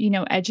you,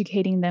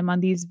 educating them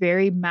on these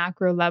very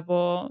macro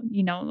level,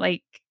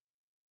 like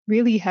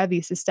really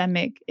heavy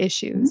systemic mhm,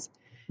 issues?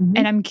 mhm,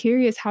 And I'm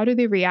curious, how do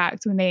they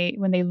react when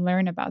they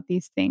learn about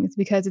these things?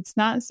 Because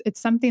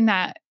it's something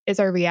that is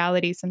our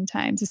reality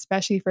sometimes,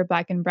 especially for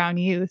Black and Brown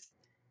youth.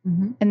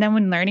 mhm. And then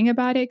when learning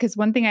about it, because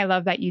one thing I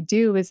love that you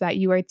do is that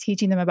you are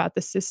teaching them about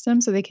the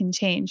system so they can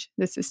change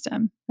the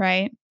system,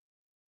 right?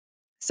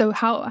 So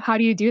how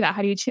do you do that?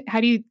 How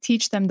do you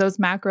teach them those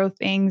macro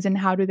things, and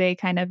how do they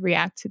kind of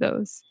react to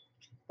those?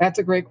 That's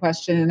a great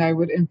question. And I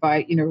would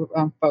invite,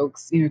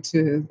 folks,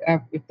 to,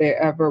 if they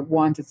ever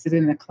want to sit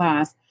in a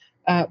class,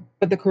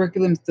 but the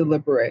curriculum is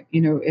deliberate.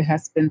 It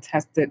has been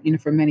tested,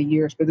 for many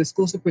years, but the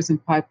school to prison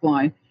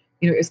pipeline,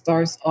 it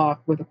starts off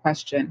with a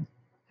question.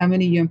 How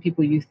many young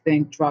people you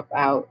think drop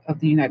out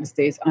of the United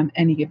States on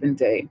any given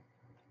day?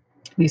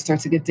 We start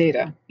to get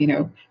data.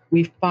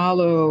 We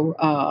follow,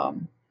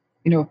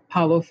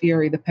 Paulo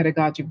Freire, the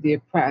pedagogy of the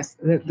oppressed.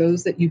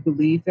 Those that you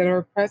believe that are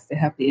oppressed, they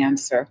have the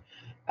answer.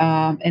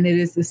 And it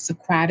is the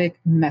Socratic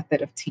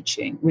method of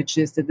teaching, which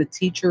is that the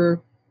teacher,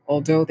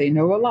 although they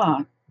know a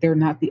lot, they're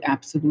not the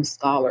absolute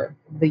scholar.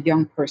 The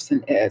young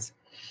person is.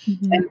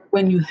 Mm-hmm. And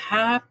when you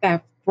have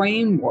that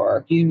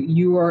framework,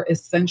 you are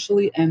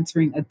essentially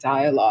entering a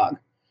dialogue.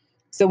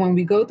 So when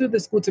we go through the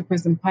school to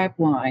prison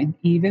pipeline,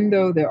 even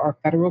though there are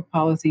federal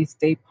policy,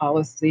 state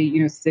policy,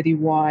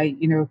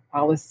 citywide,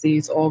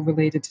 policies all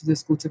related to the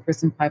school to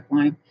prison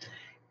pipeline,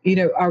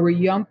 our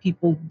young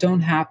people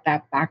don't have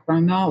that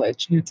background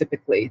knowledge.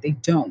 Typically they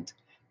don't.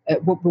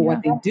 But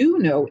what they do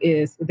know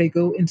is they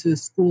go into a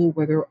school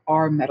where there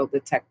are metal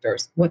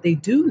detectors. What they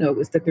do know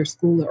is that their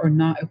schools are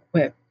not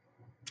equipped.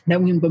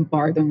 Then we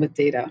bombard them with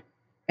data.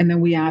 And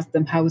then we ask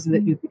them, how is it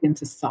that you begin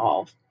to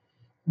solve?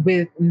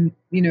 With,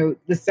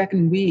 the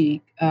second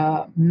week,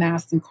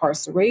 mass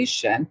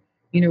incarceration,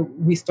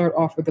 we start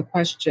off with the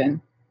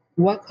question,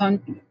 what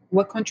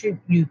country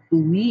you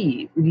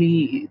believe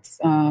leads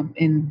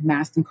in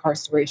mass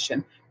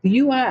incarceration? The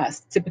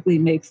U.S. typically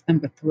makes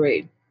number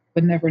 3,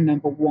 but never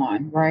number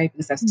 1, right?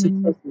 Because that's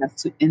too close and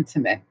that's too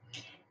intimate.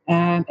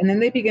 And then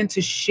they begin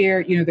to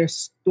share, their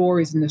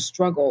stories and the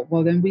struggle.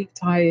 Well, then we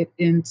tie it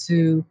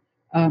into,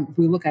 if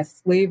we look at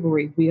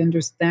slavery, we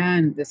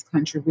understand this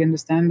country, we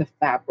understand the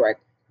fabric,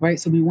 right?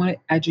 So we want to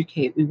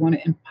educate, we want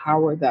to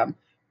empower them.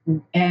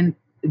 And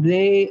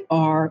they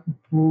are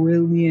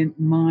brilliant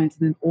minds.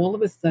 And then all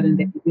of a sudden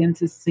they begin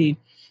to see,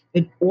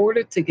 in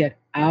order to get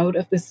out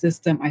of the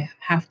system, I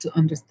have to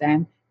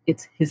understand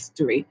its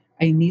history.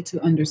 I need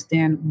to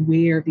understand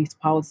where these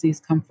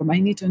policies come from. I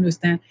need to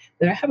understand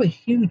that I have a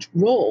huge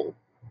role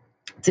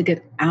to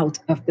get out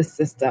of the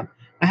system.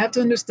 I have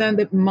to understand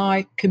that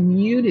my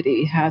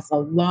community has a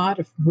lot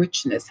of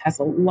richness, has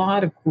a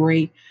lot of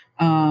great,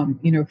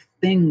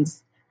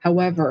 things.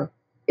 However,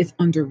 it's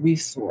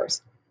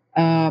under-resourced.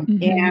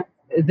 And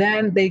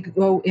then they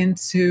go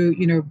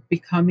into,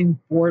 becoming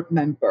board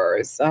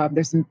members.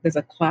 There's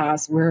a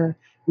class where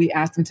we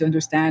ask them to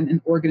understand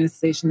an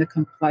organization, the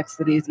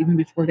complexities, even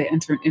before they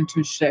enter an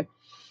internship.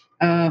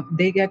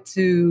 They get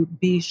to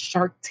be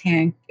Shark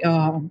Tank,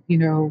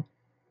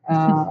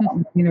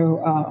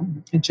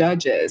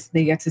 judges.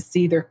 They get to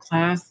see their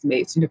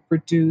classmates,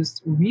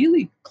 produce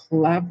really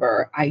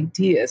clever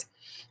ideas.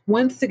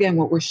 Once again,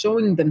 what we're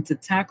showing them to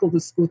tackle the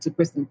school to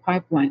prison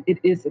pipeline, it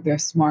is that they're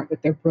smart,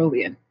 that they're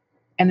brilliant.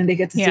 And then they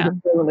get to see the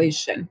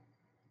correlation.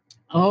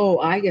 Oh,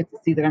 I get to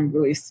see that I'm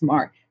really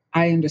smart.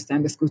 I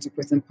understand the school to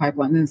prison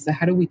pipeline. And so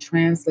how do we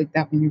translate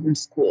that when you're in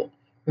school?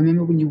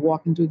 Remember when you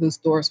walk into those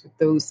doors with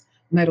those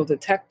metal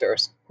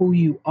detectors, who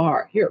you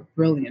are. You're a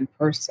brilliant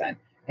person.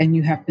 And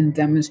you have been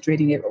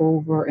demonstrating it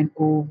over and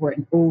over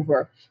and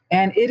over.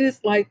 And it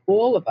is like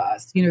all of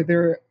us,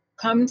 there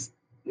comes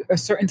a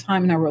certain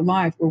time in our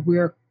life where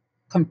we're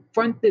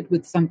confronted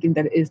with something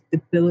that is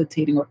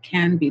debilitating or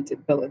can be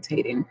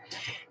debilitating.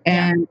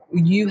 And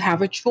you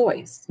have a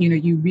choice.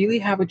 You really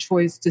have a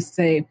choice to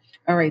say,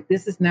 all right,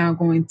 this is now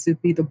going to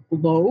be the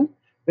blow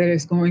that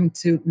is going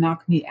to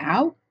knock me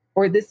out,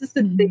 or this is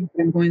the thing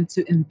that I'm going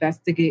to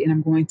investigate and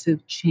I'm going to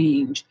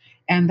change.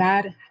 And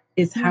that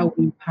is how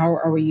we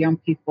empower our young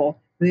people.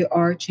 They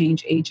are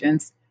change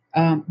agents.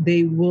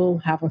 They will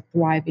have a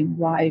thriving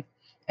life.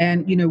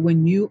 And,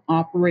 when you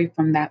operate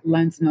from that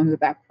lens and under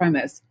that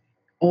premise,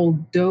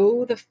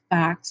 although the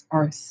facts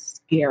are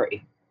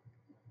scary,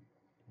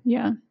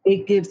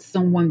 it gives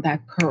someone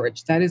that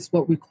courage. That is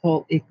what we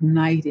call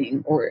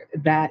igniting, or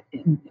that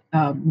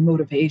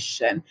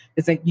motivation.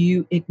 It's like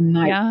you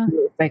ignite.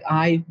 It's like,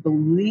 I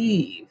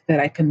believe that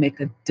I can make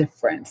a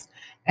difference.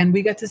 And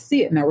we get to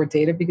see it. And our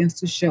data begins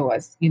to show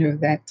us,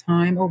 that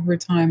time over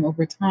time,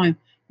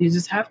 you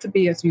just have to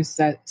be, as you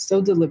said,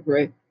 so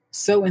deliberate,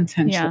 so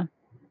intentional.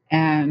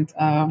 And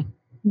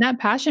that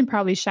passion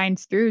probably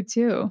shines through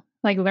too.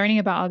 Like learning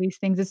about all these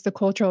things, it's the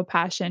cultural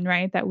passion,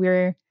 right? That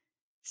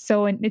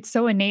it's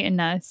so innate in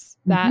us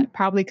that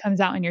probably comes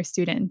out in your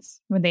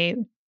students when they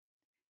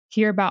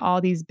hear about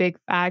all these big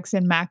facts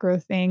and macro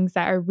things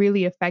that are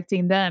really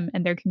affecting them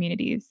and their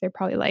communities. They're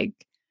probably like,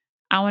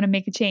 I want to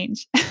make a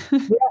change.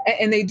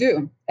 And they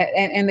do.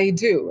 And they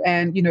do.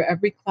 And,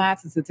 every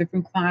class is a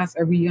different class.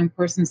 Every young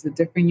person is a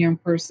different young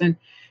person.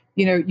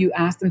 You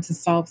ask them to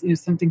solve,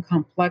 something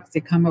complex. They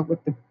come up with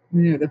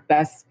the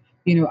best,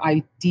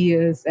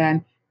 ideas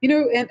and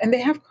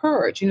they have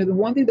courage. The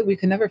one thing that we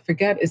can never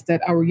forget is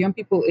that our young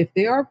people, if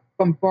they are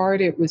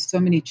bombarded with so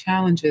many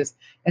challenges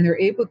and they're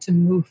able to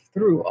move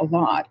through a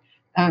lot,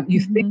 you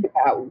think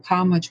about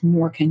how much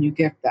more can you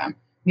give them?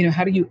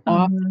 How do you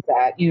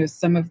offset,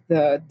 some of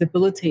the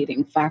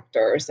debilitating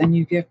factors, and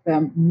you give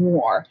them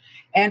more.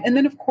 And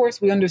then, of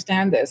course, we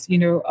understand this,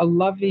 a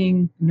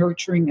loving,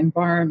 nurturing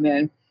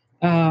environment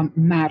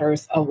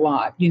matters a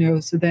lot,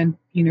 so then,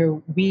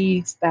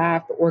 we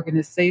staff the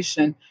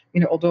organization,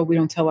 although we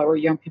don't tell our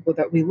young people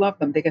that we love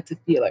them, they get to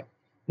feel it.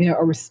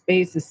 Our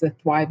space is a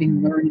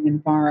thriving learning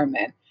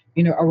environment.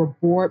 Our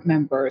board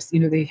members,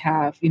 they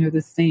have,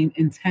 the same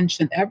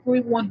intention.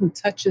 Everyone who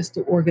touches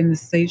the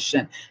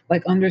organization,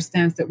 like,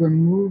 understands that we're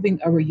moving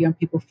our young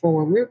people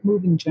forward. We're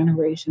moving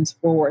generations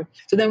forward.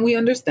 So then we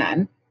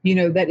understand,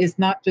 that it's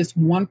not just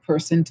one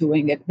person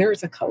doing it. There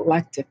is a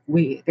collective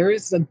we. There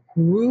is a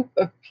group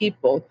of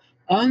people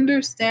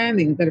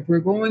understanding that if we're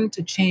going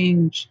to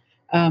change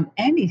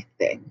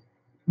anything,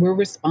 we're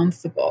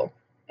responsible.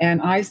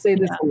 And I say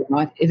this a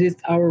lot, it is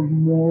our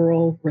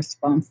moral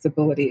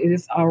responsibility. It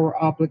is our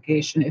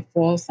obligation. It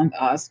falls on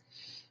us.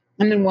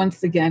 And then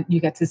once again, you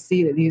get to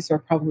see that these are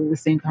probably the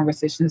same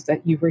conversations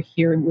that you were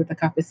hearing with the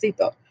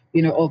cafecito.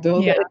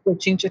 Although the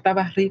cochinche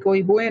estaba rico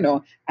y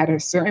bueno, at a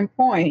certain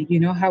point, you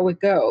know how it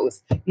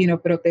goes.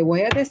 Pero te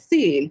voy a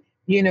decir,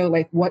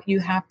 like, what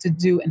you have to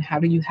do and how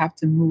do you have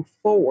to move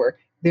forward.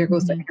 There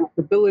goes the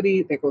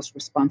accountability, there goes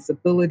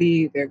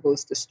responsibility, there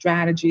goes the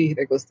strategy,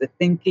 there goes the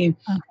thinking.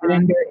 And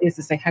then there is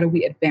to say, how do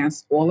we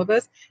advance all of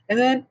us? And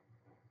then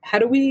how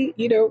do we,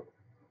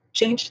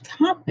 change the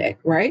topic,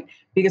 right?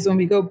 Because when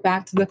we go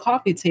back to the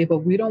coffee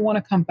table, we don't want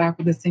to come back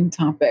with the same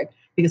topic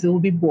because it will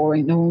be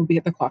boring. No one will be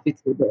at the coffee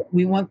table.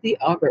 We want the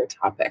other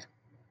topic.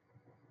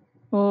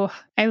 Oh,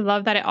 I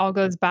love that it all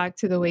goes back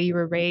to the way you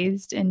were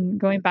raised and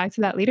going back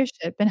to that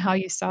leadership and how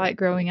you saw it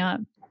growing up.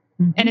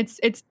 And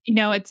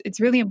it's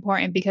really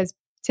important because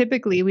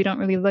typically we don't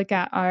really look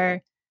at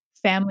our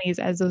families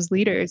as those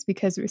leaders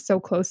because we're so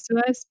close to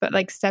us, but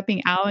like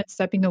stepping out and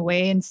stepping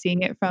away and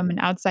seeing it from an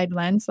outside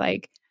lens,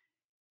 like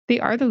they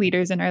are the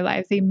leaders in our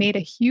lives. They made a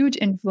huge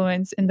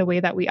influence in the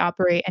way that we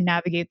operate and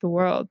navigate the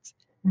world.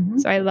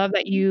 So I love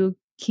that you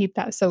keep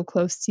that so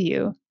close to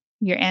you,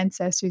 your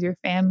ancestors, your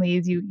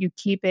families, you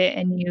keep it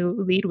and you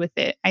lead with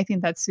it. I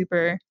think that's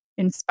super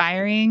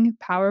inspiring,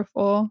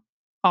 powerful,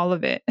 all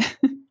of it.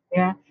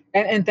 Yeah.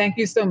 And thank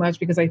you so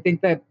much, because I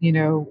think that,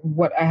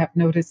 what I have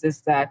noticed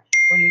is that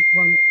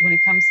when it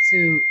comes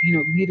to,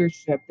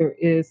 leadership, there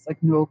is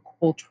like no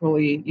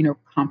culturally,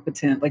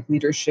 competent like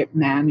leadership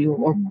manual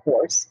or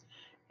course.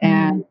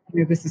 And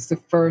this is the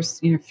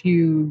first,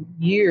 few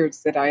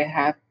years that I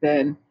have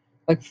been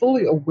like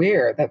fully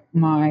aware that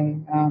my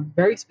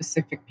very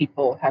specific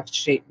people have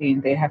shaped me,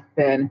 and they have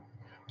been,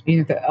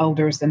 the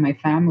elders in my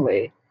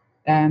family.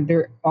 And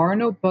there are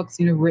no books,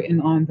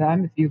 written on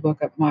them. If you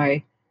look at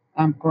my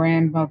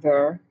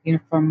grandmother,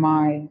 from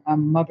my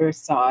mother's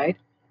side,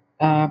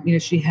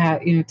 she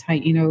had,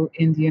 Taino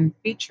Indian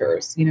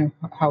features.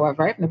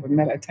 However, I've never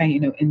met a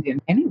Taino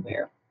Indian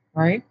anywhere,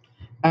 right?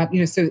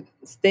 So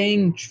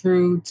staying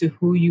true to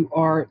who you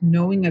are,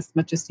 knowing as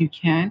much as you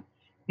can.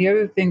 The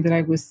other thing that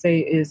I would say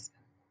is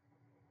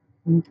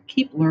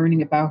keep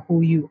learning about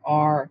who you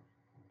are,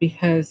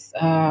 because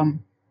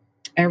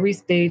every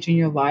stage in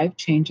your life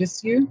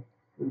changes you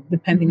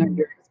depending on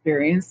your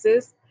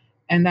experiences.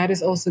 And that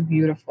is also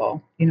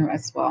beautiful,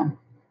 as well.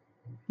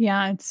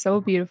 Yeah, it's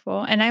so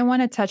beautiful. And I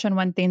want to touch on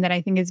one thing that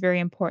I think is very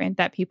important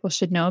that people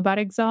should know about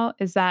Exalt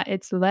is that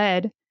it's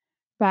led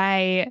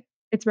by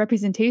its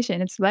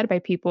representation. It's led by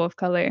people of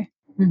color.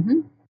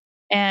 hmm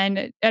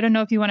And I don't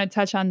know if you want to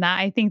touch on that.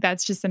 I think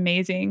that's just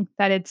amazing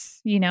that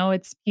it's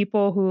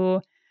people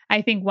who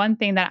I think one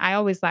thing that I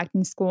always lacked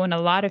in school and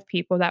a lot of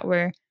people that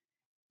were,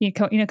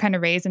 kind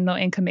of raised in low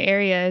income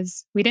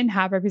areas, we didn't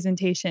have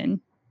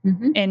representation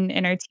hmm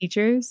in our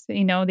teachers.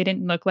 They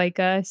didn't look like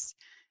us.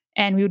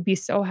 And we would be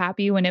so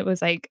happy when it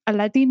was like a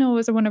Latino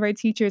was one of our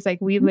teachers. Like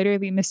we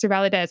literally, Mr.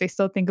 Valadez, I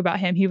still think about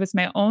him. He was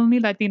my only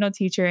Latino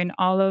teacher in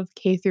all of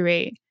K through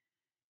 8.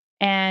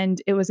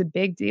 And it was a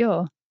big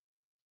deal.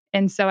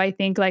 And so I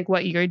think like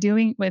what you're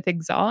doing with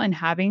Exalt and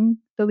having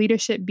the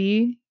leadership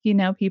be,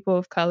 people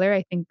of color,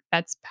 I think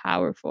that's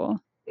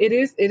powerful. It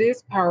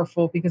is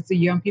powerful, because the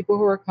young people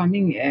who are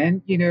coming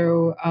in,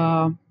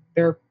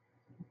 they're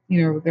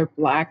they're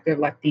Black, they're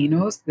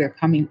Latinos, they're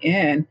coming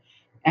in.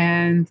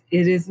 And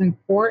it is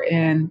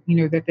important,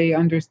 that they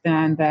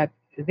understand that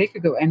they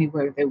could go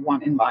anywhere they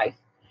want in life.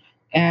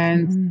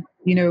 And,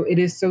 it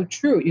is so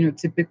true,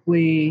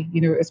 typically,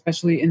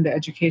 especially in the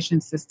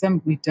education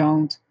system, we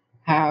don't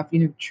have,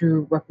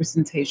 true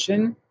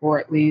representation, or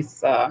at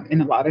least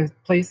in a lot of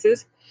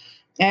places.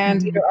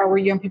 And our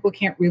young people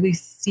can't really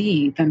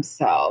see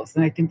themselves,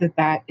 and I think that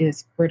that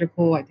is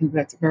critical. I think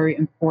that's very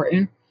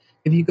important.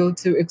 If you go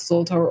to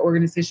Exalt, our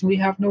organization, we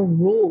have no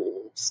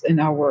rules in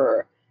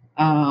our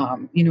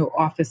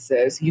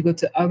offices. You go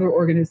to other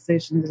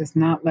organizations that is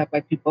not led by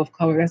people of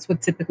color. That's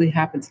what typically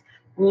happens.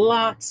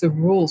 Lots of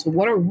rules. Well,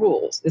 what are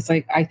rules? It's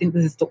like, I think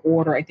this is the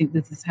order. I think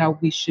this is how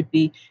we should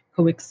be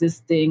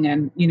coexisting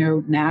and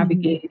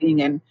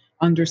navigating and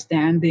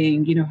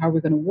understanding how we're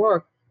going to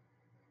work.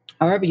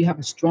 However, you have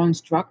a strong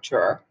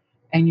structure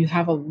and you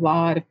have a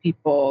lot of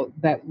people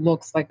that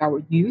looks like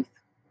our youth,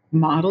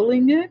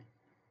 modeling it,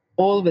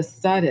 all of a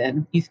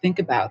sudden you think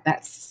about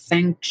that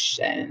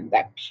sanction,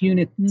 that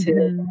punitive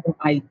Mhm.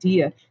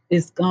 idea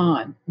is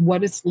gone.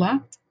 What is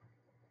left?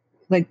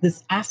 Like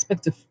this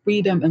aspect of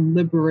freedom and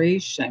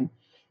liberation.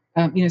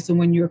 So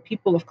when you're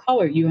people of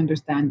color, you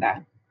understand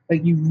that.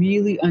 Like you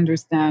really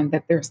understand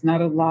that there's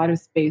not a lot of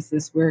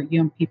spaces where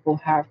young people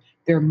have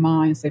their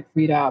minds like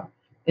freed up.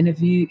 And if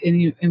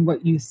and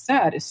what you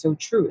said is so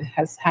true. It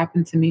has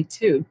happened to me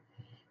too.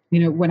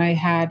 When I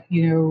had,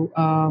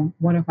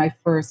 one of my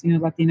first,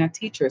 Latina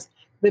teachers,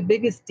 the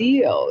biggest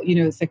deal,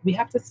 it's like we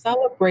have to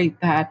celebrate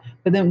that.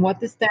 But then what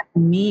does that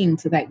mean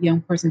to that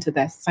young person, to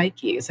that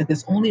psyche? It's like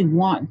there's only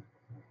one.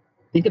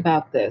 Think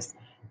about this.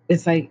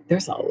 It's like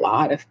there's a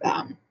lot of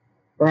them,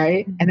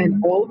 right? And then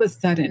Mhm. all of a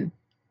sudden,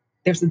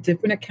 there's a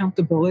different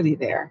accountability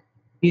there,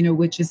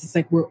 which is it's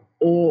like we're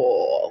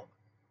all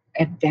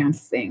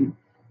advancing,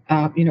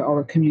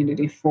 our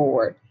community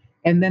forward.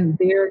 And then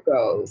there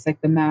goes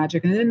like the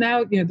magic. And then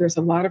now, there's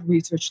a lot of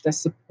research that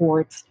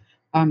supports,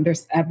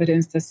 there's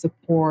evidence that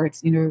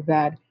supports,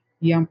 that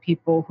young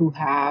people who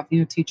have,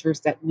 teachers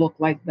that look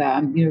like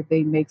them,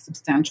 they make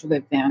substantial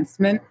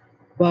advancement.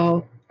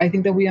 Well, I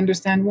think that we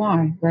understand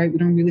why, right? We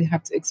don't really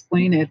have to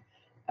explain it.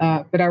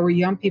 But our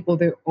young people,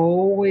 they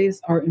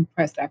always are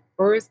impressed. That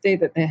first day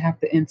that they have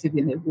the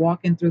interview and they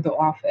walk in through the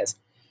office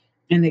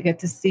and they get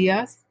to see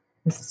us,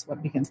 this is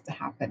what begins to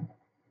happen,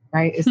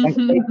 right? It's like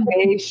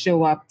they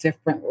show up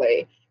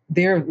differently.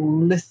 They're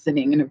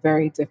listening in a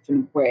very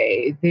different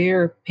way.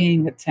 They're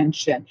paying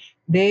attention.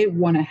 They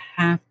want to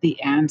have the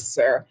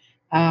answer,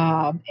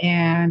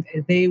 and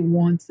they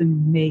want to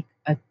make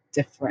a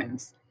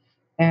difference.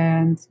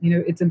 And,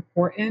 it's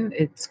important,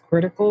 it's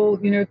critical,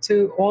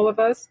 to all of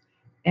us.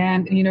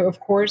 And, of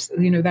course,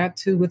 that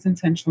too was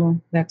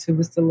intentional, that too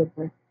was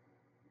deliberate.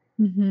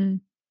 Mhm.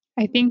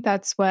 I think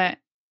that's what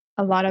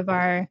a lot of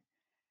our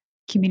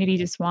community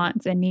just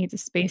wants and needs, a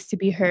space to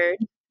be heard,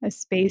 a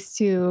space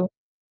to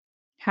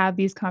have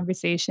these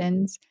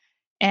conversations.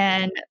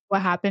 And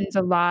what happens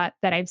a lot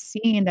that I've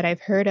seen, that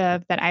I've heard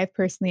of, that I've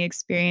personally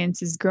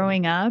experienced is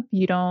growing up,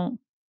 you don't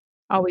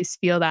always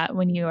feel that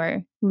when you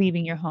are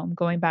leaving your home,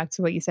 going back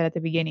to what you said at the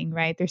beginning,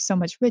 right? There's so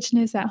much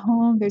richness at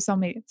home. There's so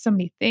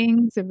many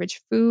things, the rich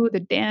food,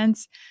 the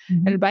dance,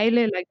 Mhm, el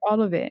baile, like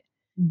all of it.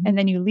 mhm. And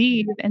then you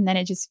leave and then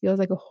it just feels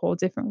like a whole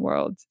different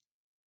world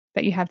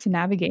that you have to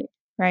navigate,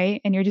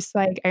 right? And you're just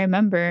like, I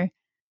remember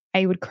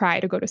I would cry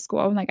to go to school.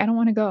 I'm like, I don't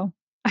want to go.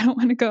 I don't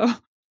want to go.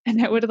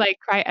 And I would like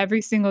cry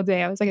every single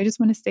day. I was like, I just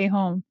want to stay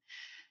home.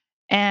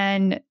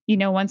 And,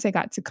 once I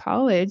got to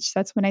college,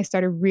 that's when I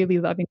started really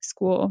loving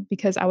school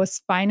because I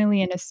was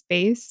finally in a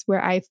space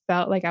where I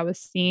felt like I was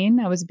seen,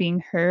 I was being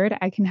heard,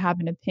 I can have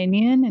an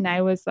opinion. And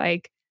I was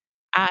like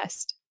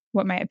asked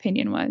what my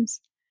opinion was.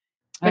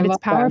 I But it's love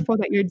that. powerful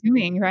that you're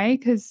doing, right?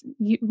 Because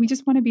we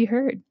just want to be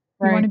heard.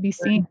 We want Right. to be Right.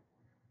 seen.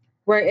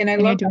 Right. And I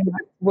And you're love doing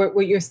that. that.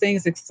 What you're saying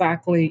is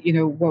exactly,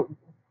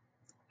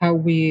 how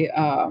we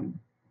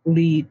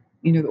lead,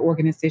 the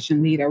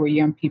organization lead our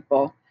young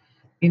people,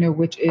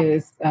 which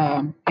is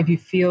if you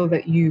feel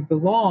that you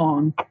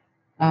belong,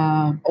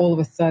 all of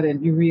a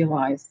sudden you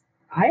realize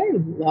I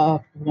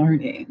love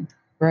learning,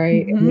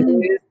 right? And it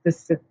Mhm. is the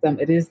system,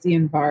 it is the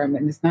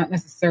environment. It's not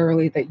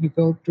necessarily that you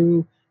go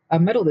through a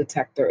metal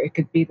detector. It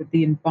could be that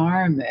the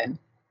environment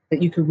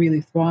that you could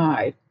really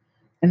thrive.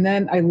 And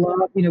then I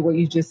love, what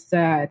you just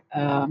said,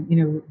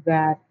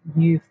 that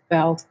you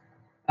felt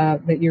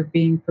that you're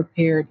being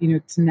prepared,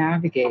 to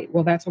navigate.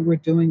 Well, that's what we're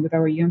doing with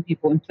our young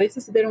people in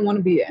places that they don't want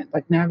to be in,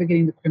 like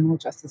navigating the criminal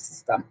justice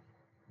system,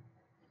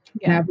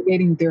 Yeah.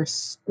 navigating their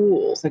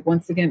schools. Like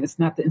once again, it's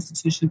not the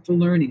institution for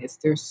learning; it's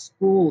their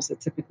schools that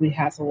typically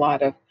has a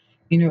lot of,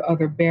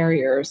 other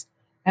barriers.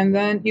 And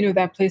then,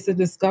 that place of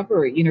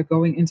discovery,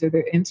 going into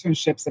their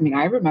internships. I mean,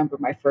 I remember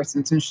my first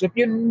internship.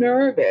 You're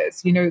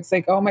nervous, it's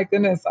like, oh my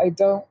goodness, I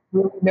don't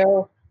really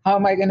know how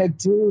am I going to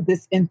do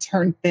this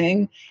intern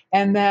thing.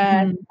 And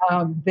then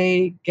Mhm.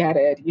 they get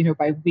it,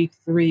 by week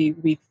 3,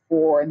 week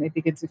 4, and they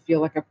begin to feel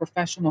like a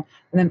professional.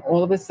 And then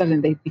all of a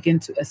sudden, they begin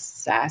to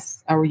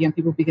assess, our young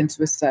people begin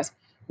to assess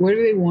where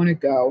do they want to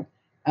go.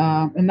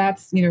 And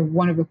that's,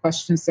 one of the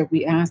questions that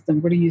we ask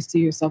them. Where do you see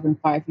yourself in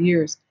 5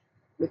 years?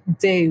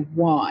 Day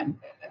one,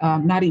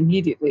 not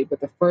immediately,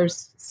 but the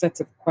first sets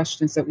of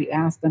questions that we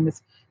ask them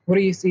is, what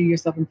do you see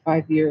yourself in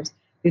 5 years?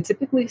 They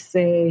typically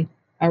say,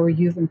 our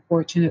youth,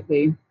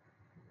 unfortunately,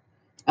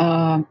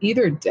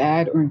 either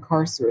dead or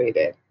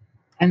incarcerated.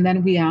 And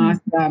then we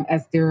ask Mhm. them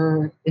as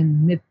they're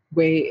in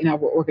midway in our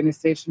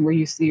organization, where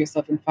you see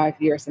yourself in 5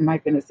 years. And my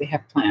goodness, they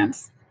have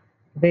plans.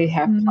 They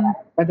have Mhm. plans.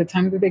 By the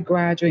time that they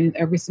graduate, in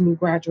every single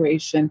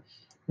graduation,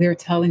 they're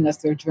telling us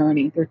their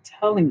journey. They're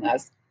telling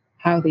us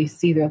how they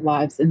see their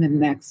lives in the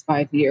next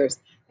 5 years.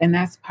 And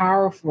that's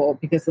powerful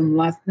because in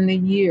less than a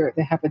year,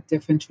 they have a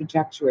different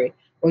trajectory.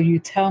 Well, you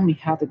tell me,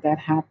 how did that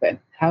happen?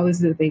 How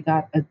is it they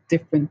got a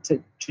different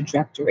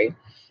trajectory?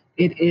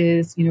 It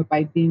is,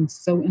 by being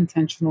so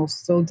intentional,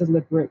 so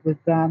deliberate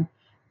with them,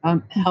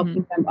 Mhm.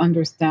 helping them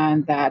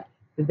understand that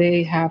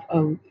they have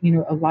a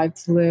life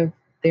to live.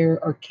 They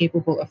are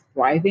capable of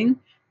thriving,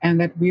 and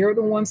that we are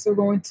the ones that are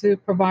going to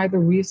provide the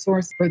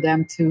resource for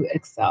them to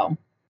excel.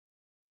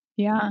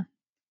 Yeah.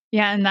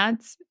 Yeah. And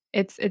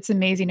it's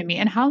amazing to me.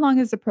 And how long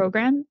is the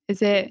program?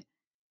 Is it?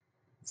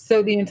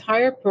 So the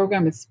entire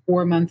program is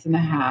 4 months and a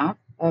half.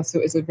 So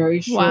it's a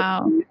very short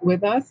Wow. period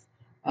with us.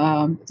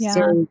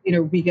 Yeah.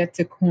 We get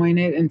to coin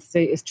it and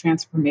say it's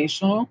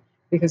transformational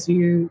because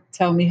you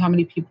tell me how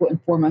many people in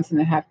 4 months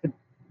and a half could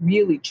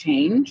really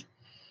change.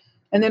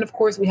 And then, of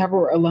course, we have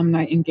our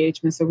alumni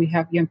engagement. So we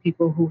have young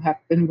people who have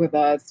been with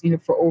us,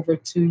 for over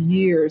 2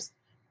 years.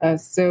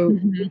 So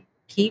Mhm. we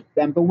keep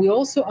them. But we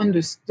also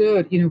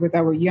understood, with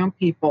our young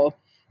people,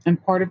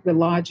 and part of the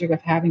logic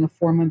of having a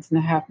 4 months and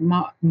a half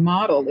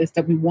model is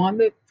that we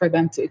wanted for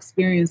them to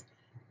experience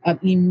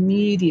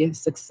immediate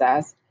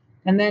success.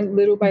 And then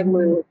little by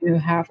Mhm. little,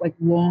 have like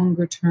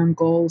longer term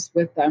goals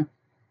with them.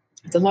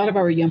 It's a lot of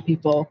our young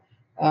people,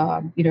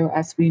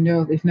 as we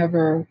know, they've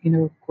never,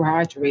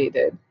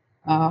 graduated.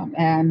 They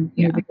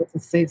Yeah. get to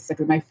say, it's like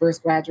my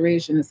first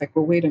graduation. It's like,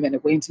 well, wait a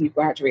minute, wait until you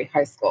graduate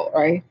high school,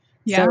 right?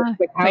 So, Yeah. like,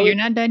 But how you're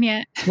not done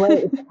yet.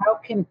 right? How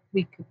can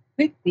we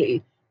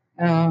quickly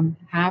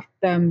have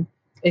them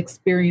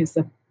experience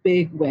a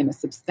big win, a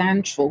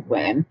substantial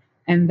win,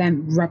 and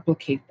then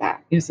replicate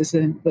that?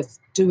 So let's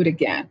do it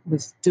again.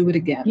 Let's do it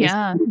again. Let's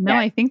Yeah. do it No,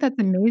 again. I think that's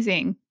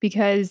amazing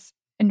because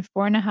in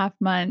 4.5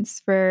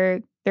 months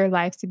for their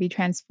lives to be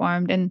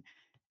transformed. And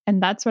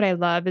that's what I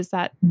love is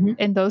that Mhm,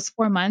 in those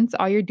 4 months,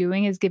 all you're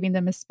doing is giving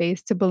them a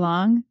space to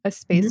belong, a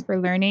space mhm. for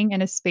learning,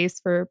 and a space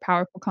for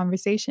powerful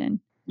conversation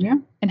Yeah.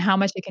 and how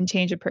much it can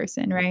change a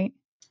person, right?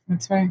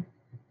 That's right.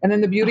 And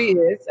then the beauty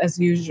Oh, is, as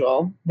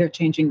usual, they're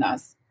changing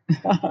us.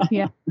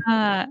 yeah.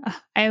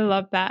 I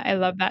love that. I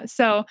love that.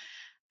 So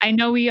I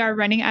know we are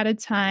running out of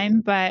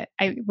time, but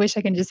I wish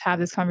I can just have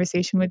this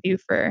conversation with you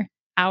for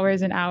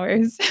hours and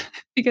hours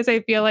because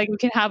I feel like we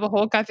can have a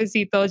whole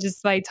cafecito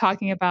just like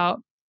talking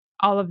about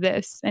all of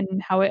this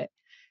and how it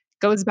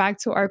goes back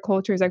to our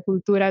cultures, our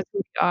culturas, who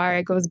we are.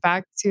 It goes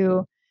back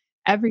to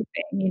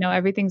everything.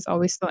 Everything's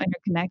always so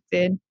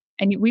interconnected.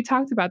 And we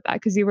talked about that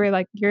because you were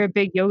like, you're a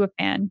big yoga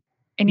fan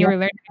and you Yeah, were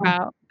learning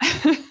about,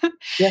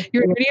 yeah,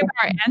 you were yeah, learning yeah.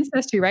 about our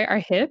ancestry, right? Our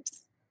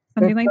hips,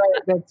 something That's like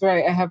right. that. That's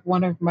right. I have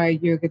one of my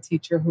yoga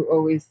teacher who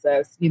always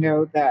says,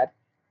 that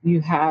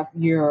you have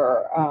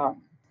your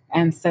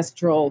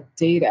ancestral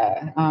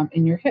data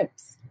in your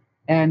hips.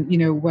 And,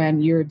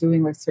 when you're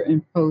doing like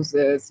certain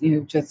poses,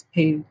 just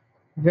pay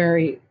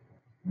very,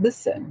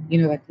 listen,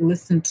 like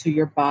listen to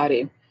your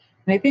body. And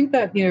I think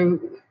that,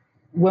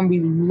 when we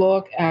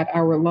look at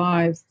our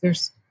lives,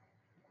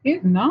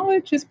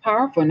 knowledge is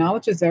powerful.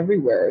 Knowledge is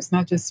everywhere. It's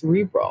not just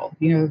cerebral.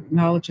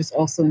 Knowledge is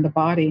also in the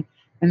body.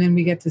 And then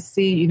we get to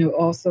see,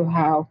 also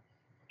how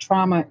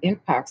trauma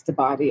impacts the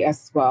body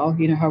as well.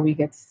 How we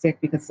get sick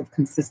because of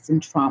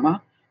consistent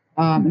trauma.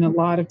 And a Mhm.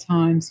 lot of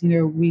times,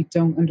 we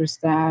don't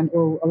understand,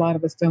 or a lot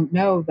of us don't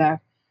know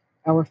that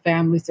our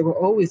families that were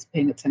always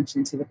paying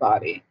attention to the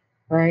body,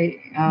 right?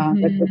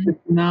 That Mhm.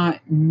 it's not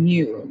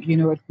new,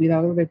 el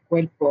cuidado del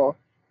cuerpo,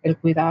 el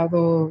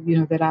cuidado,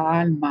 de la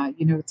alma,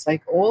 it's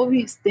like all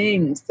these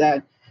things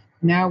that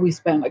now we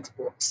spend like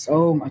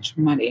so much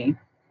money,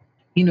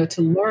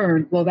 to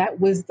learn. Well, that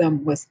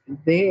wisdom was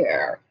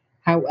there.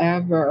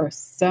 However,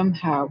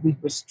 somehow we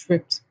were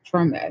stripped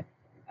from it.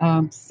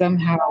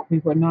 Somehow we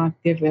were not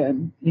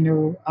given,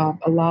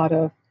 a lot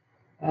of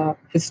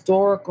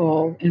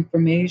historical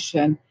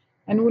information.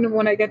 And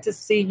when I get to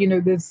see,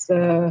 this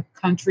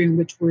country in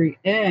which we're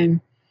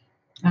in,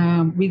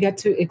 we get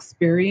to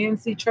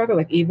experience each other,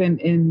 like even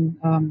in,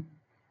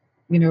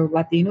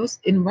 Latinos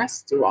in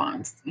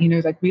restaurants,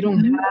 like we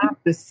don't Mhm. have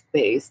this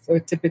space or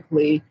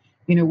typically,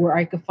 where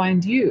I could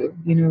find you,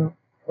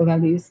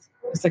 Odalis.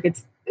 It's like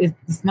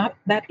it's not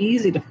that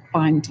easy to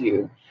find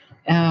you.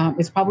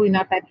 It's probably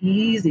not that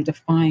easy to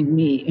find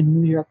me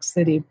in New York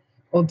City,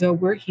 although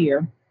we're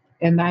here.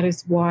 And that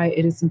is why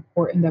it is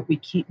important that we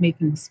keep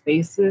making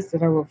spaces,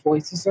 that our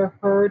voices are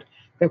heard,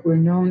 that we're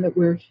known that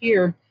we're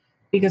here,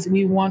 because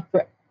we want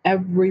for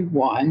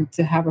everyone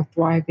to have a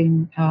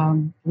thriving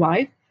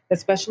life,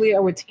 especially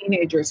our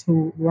teenagers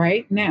who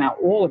right now,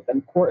 all of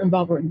them, court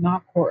involved or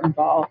not court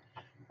involved,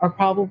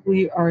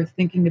 are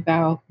thinking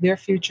about their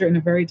future in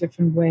a very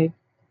different way.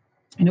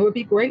 And it would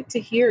be great to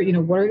hear,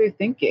 what are they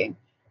thinking?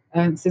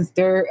 Since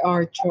they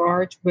are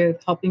charged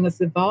with helping us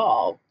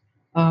evolve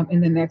in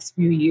the next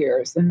few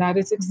years. And that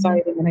is Mhm.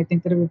 exciting. And I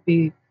think that it would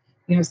be,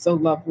 so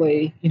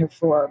lovely,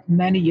 for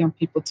many young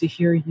people to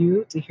hear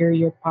you, to hear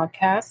your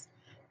podcast,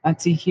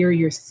 to hear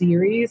your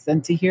series,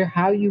 and to hear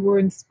how you were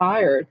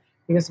inspired.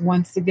 Because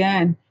once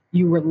again,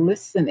 you were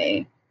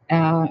listening.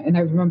 And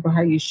I remember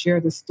how you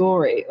shared the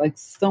story, like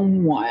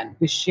someone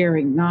was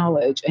sharing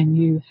knowledge, and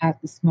you had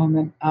this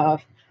moment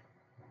of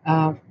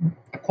uh,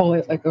 I call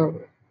it like a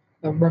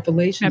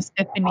revelation.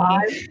 Epiphany.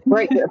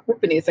 Right, the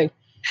epiphany. It's like,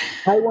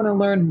 I want to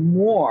learn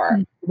more,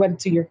 whether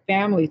to your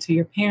family, to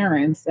your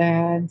parents.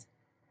 And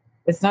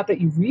it's not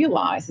that you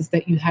realize, it's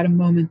that you had a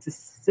moment to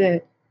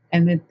sit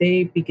and then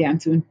they began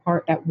to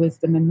impart that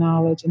wisdom and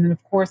knowledge. And then,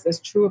 of course, that's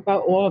true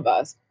about all of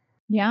us.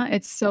 Yeah,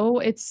 it's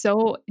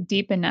so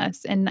deep in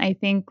us, and I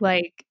think,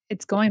 like,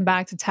 it's going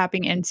back to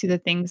tapping into the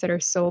things that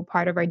are so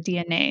part of our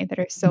DNA, that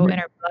are so in Mhm,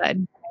 our blood,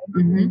 right?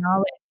 The mhm,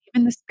 knowledge,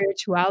 even the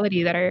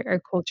spirituality that our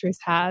cultures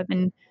have,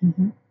 mhm,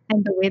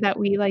 and the way that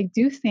we, like,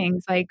 do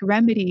things, like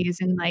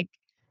remedies and, like,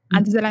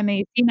 antes mhm, de la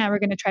medicina, we're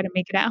gonna try to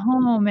make it at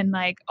home and,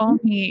 like, oh,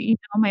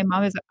 my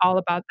mom is all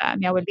about that.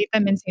 Mi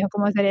abuelita me enseñó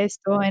cómo hacer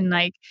esto, and,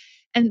 like,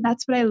 and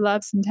that's what I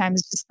love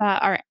sometimes, just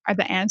that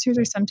the answers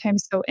are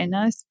sometimes so in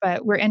us,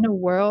 but we're in a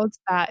world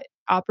that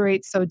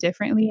operates so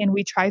differently, and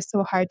we try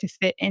so hard to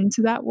fit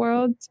into that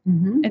world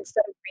mhm.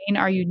 instead of bringing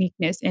our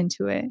uniqueness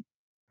into it.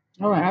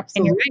 Oh, And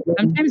you're right, absolutely.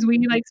 sometimes we,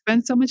 like,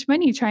 spend so much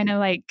money trying to,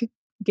 like,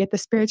 get the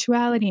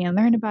spirituality and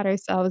learn about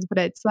ourselves, but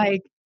it's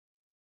like,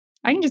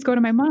 I can just go to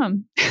my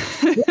mom.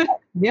 Yeah,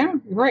 yeah,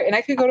 right, and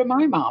I could go to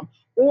my mom,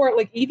 or,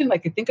 like, even,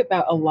 like, I think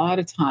about a lot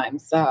of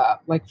times,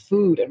 like,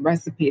 food and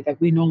recipe that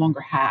we no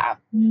longer have,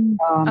 Mm.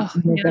 Oh,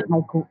 yeah. that,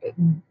 like,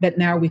 that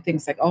now we think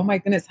it's like, "Oh my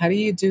goodness, how do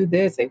you do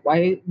this? Like,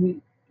 why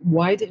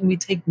didn't we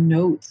take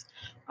notes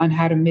on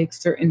how to make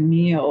certain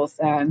meals?"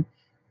 And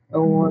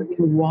or Mm.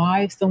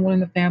 why someone in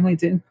the family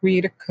didn't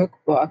create a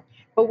cookbook.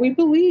 But we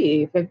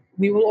believe that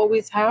we will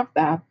always have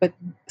that, but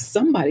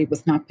somebody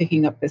was not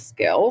picking up the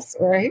skills,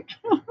 right?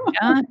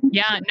 Yeah,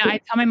 yeah, no, I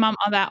tell my mom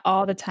all that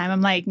all the time. I'm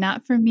like,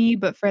 "Not for me,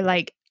 but for,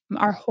 like,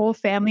 our whole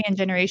family and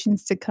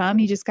generations to come,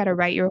 you just gotta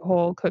write your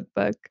whole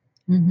cookbook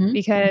Mhm.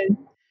 because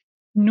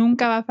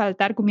nunca va a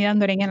faltar comida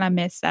hondureña en la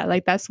mesa."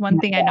 Like, that's one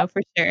thing I know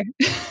for sure.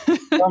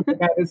 Oh my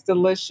god, it's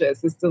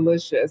delicious, it's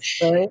delicious,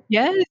 right?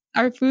 Yes,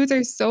 our foods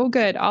are so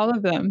good, all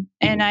of them,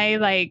 and I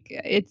like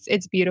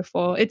it's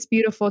beautiful. It's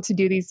beautiful to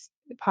do these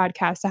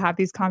podcasts, to have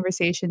these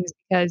conversations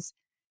because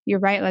you're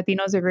right,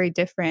 Latinos are very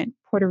different.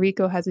 Puerto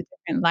Rico has a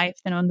different life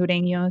than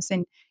Hondureños,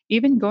 and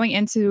even going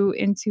into,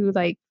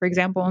 like, for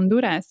example,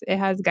 Honduras, it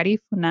has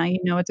Garifuna,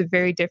 it's a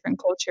very different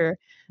culture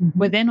Mhm,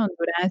 within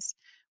Honduras,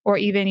 or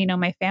even,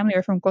 my family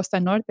are from Costa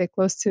Norte,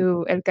 close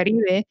to El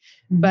Caribe,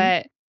 mhm.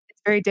 but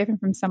it's very different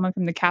from someone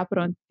from the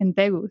capital in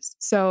Tegus.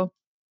 So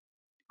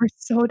we're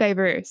so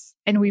diverse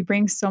and we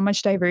bring so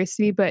much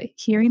diversity, but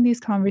hearing these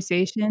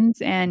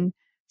conversations and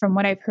from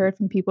what I've heard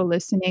from people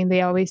listening,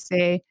 they always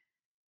say,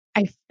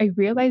 I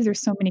realize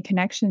there's so many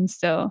connections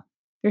still.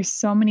 There's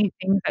so many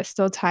things that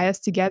still tie us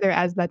together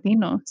as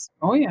Latinos.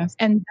 Oh, yes.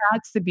 And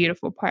that's the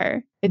beautiful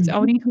part. It's Mhm,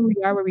 owning who we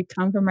are, where we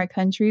come from, our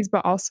countries,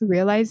 but also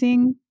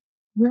realizing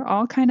we're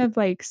all kind of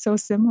like so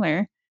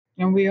similar.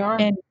 and we are.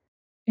 And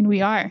and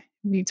we are.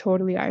 We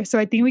totally are. So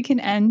I think we can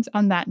end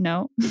on that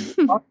note.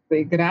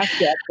 Okay,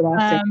 gracias,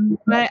 gracias.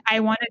 But I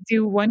wanna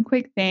do one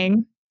quick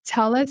thing.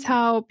 Tell us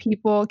how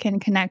people can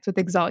connect with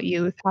Exalt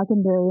Youth. How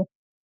can they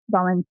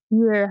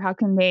volunteer? How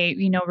can they,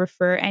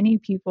 refer any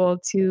people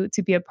to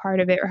be a part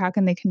of it, or how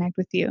can they connect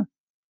with you?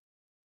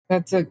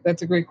 That's a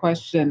great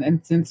question,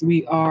 and since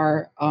we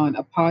are on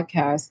a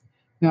podcast,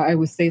 I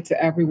would say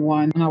to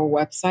everyone on our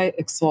website,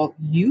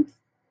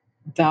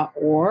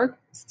 exaltyouth.org.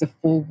 It's the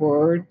full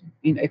word,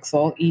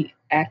 Exalt,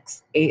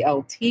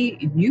 EXALT,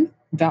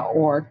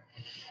 youth.org.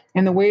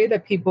 And the way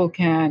that people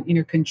can,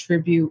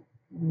 contribute,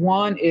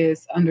 one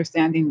is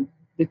understanding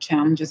the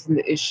challenges and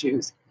the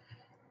issues.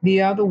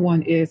 The other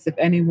one is if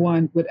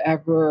anyone would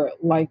ever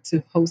like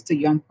to host a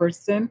young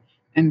person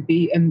and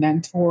be a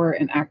mentor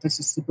and act as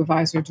a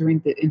supervisor during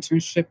the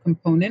internship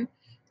component,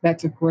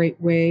 that's a great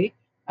way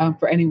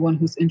for anyone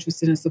who's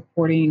interested in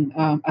supporting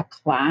a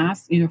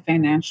class,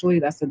 financially.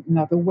 That's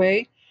another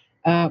way.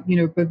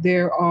 But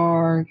there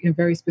are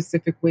very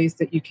specific ways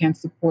that you can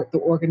support the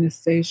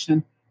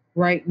organization.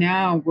 Right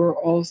now, we're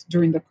also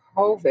during the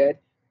COVID,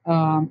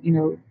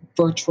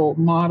 virtual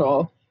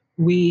model,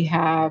 we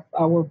have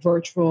our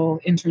virtual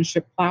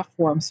internship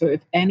platform. So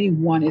if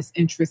anyone is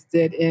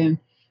interested in,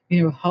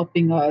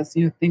 helping us,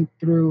 think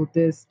through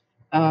this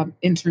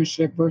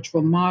internship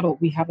virtual model,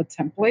 we have a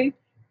template.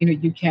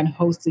 You can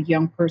host a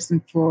young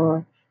person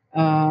for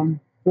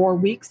 4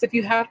 weeks if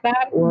you have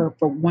that, or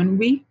for 1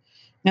 week,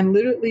 and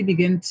literally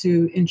begin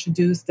to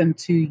introduce them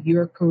to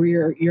your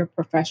career, your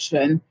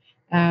profession.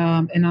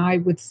 And I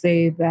would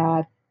say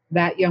that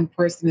that young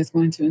person is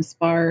going to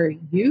inspire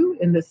you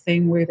in the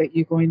same way that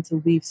you're going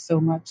to leave so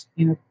much,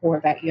 for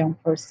that young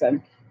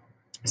person.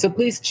 So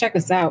please check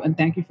us out, and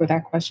thank you for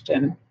that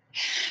question.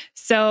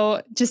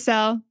 So,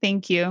 Giselle,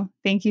 thank you.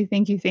 Thank you,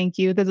 thank you, thank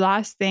you. The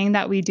last thing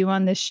that we do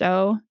on this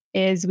show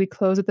is we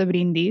close with a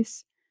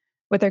brindis,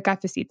 with our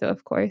cafecito,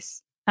 of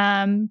course.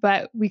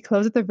 But we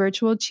close with the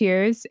virtual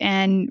cheers,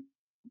 and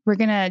we're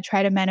gonna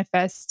try to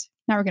manifest.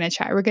 Not we're gonna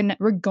try.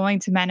 We're going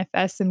to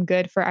manifest some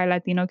good for our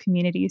Latino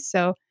community.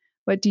 So,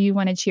 what do you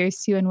want to cheers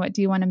to, and what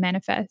do you want to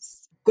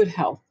manifest? Good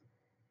health.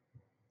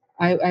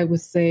 I would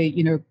say,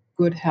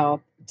 good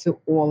health to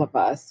all of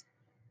us.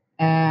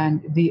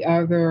 And the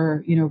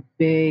other,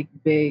 big,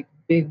 big,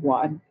 big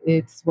one,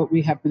 it's what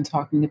we have been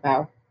talking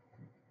about.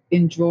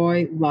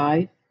 Enjoy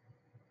life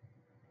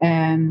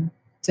and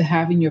to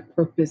having your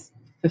purpose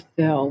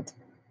fulfilled.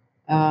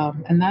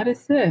 And that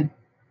is it.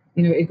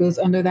 It goes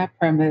under that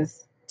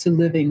premise to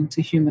living,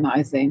 to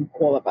humanizing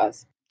all of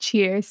us.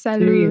 Cheers, salud.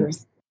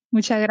 Cheers.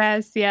 Muchas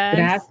gracias.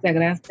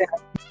 Gracias.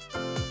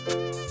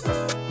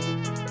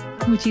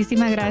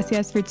 Muchísimas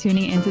gracias for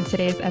tuning into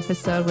today's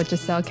episode with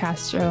Giselle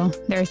Castro.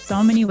 There are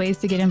so many ways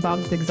to get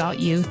involved with Exalt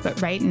Youth,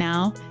 but right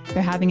now,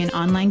 they're having an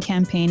online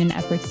campaign in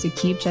efforts to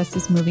keep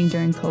justice moving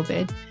during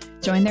COVID.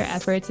 Join their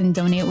efforts and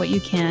donate what you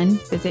can.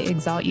 Visit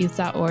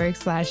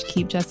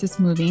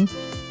exaltyouth.org/keepjusticemoving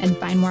and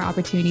find more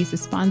opportunities to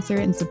sponsor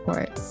and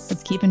support.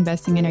 Let's keep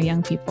investing in our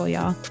young people,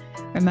 y'all.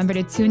 Remember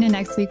to tune in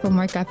next week for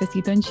more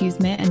Cafecito and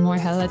Chisme and more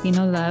Hella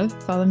Latino love.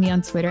 Follow me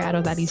on Twitter at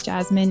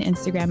 @OdalisJasmine,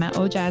 Instagram at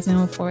 @OJasmine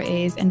with 4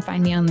 A's, and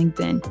find me on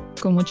LinkedIn.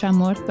 Con mucho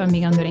amor, tu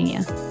amiga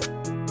hondureña.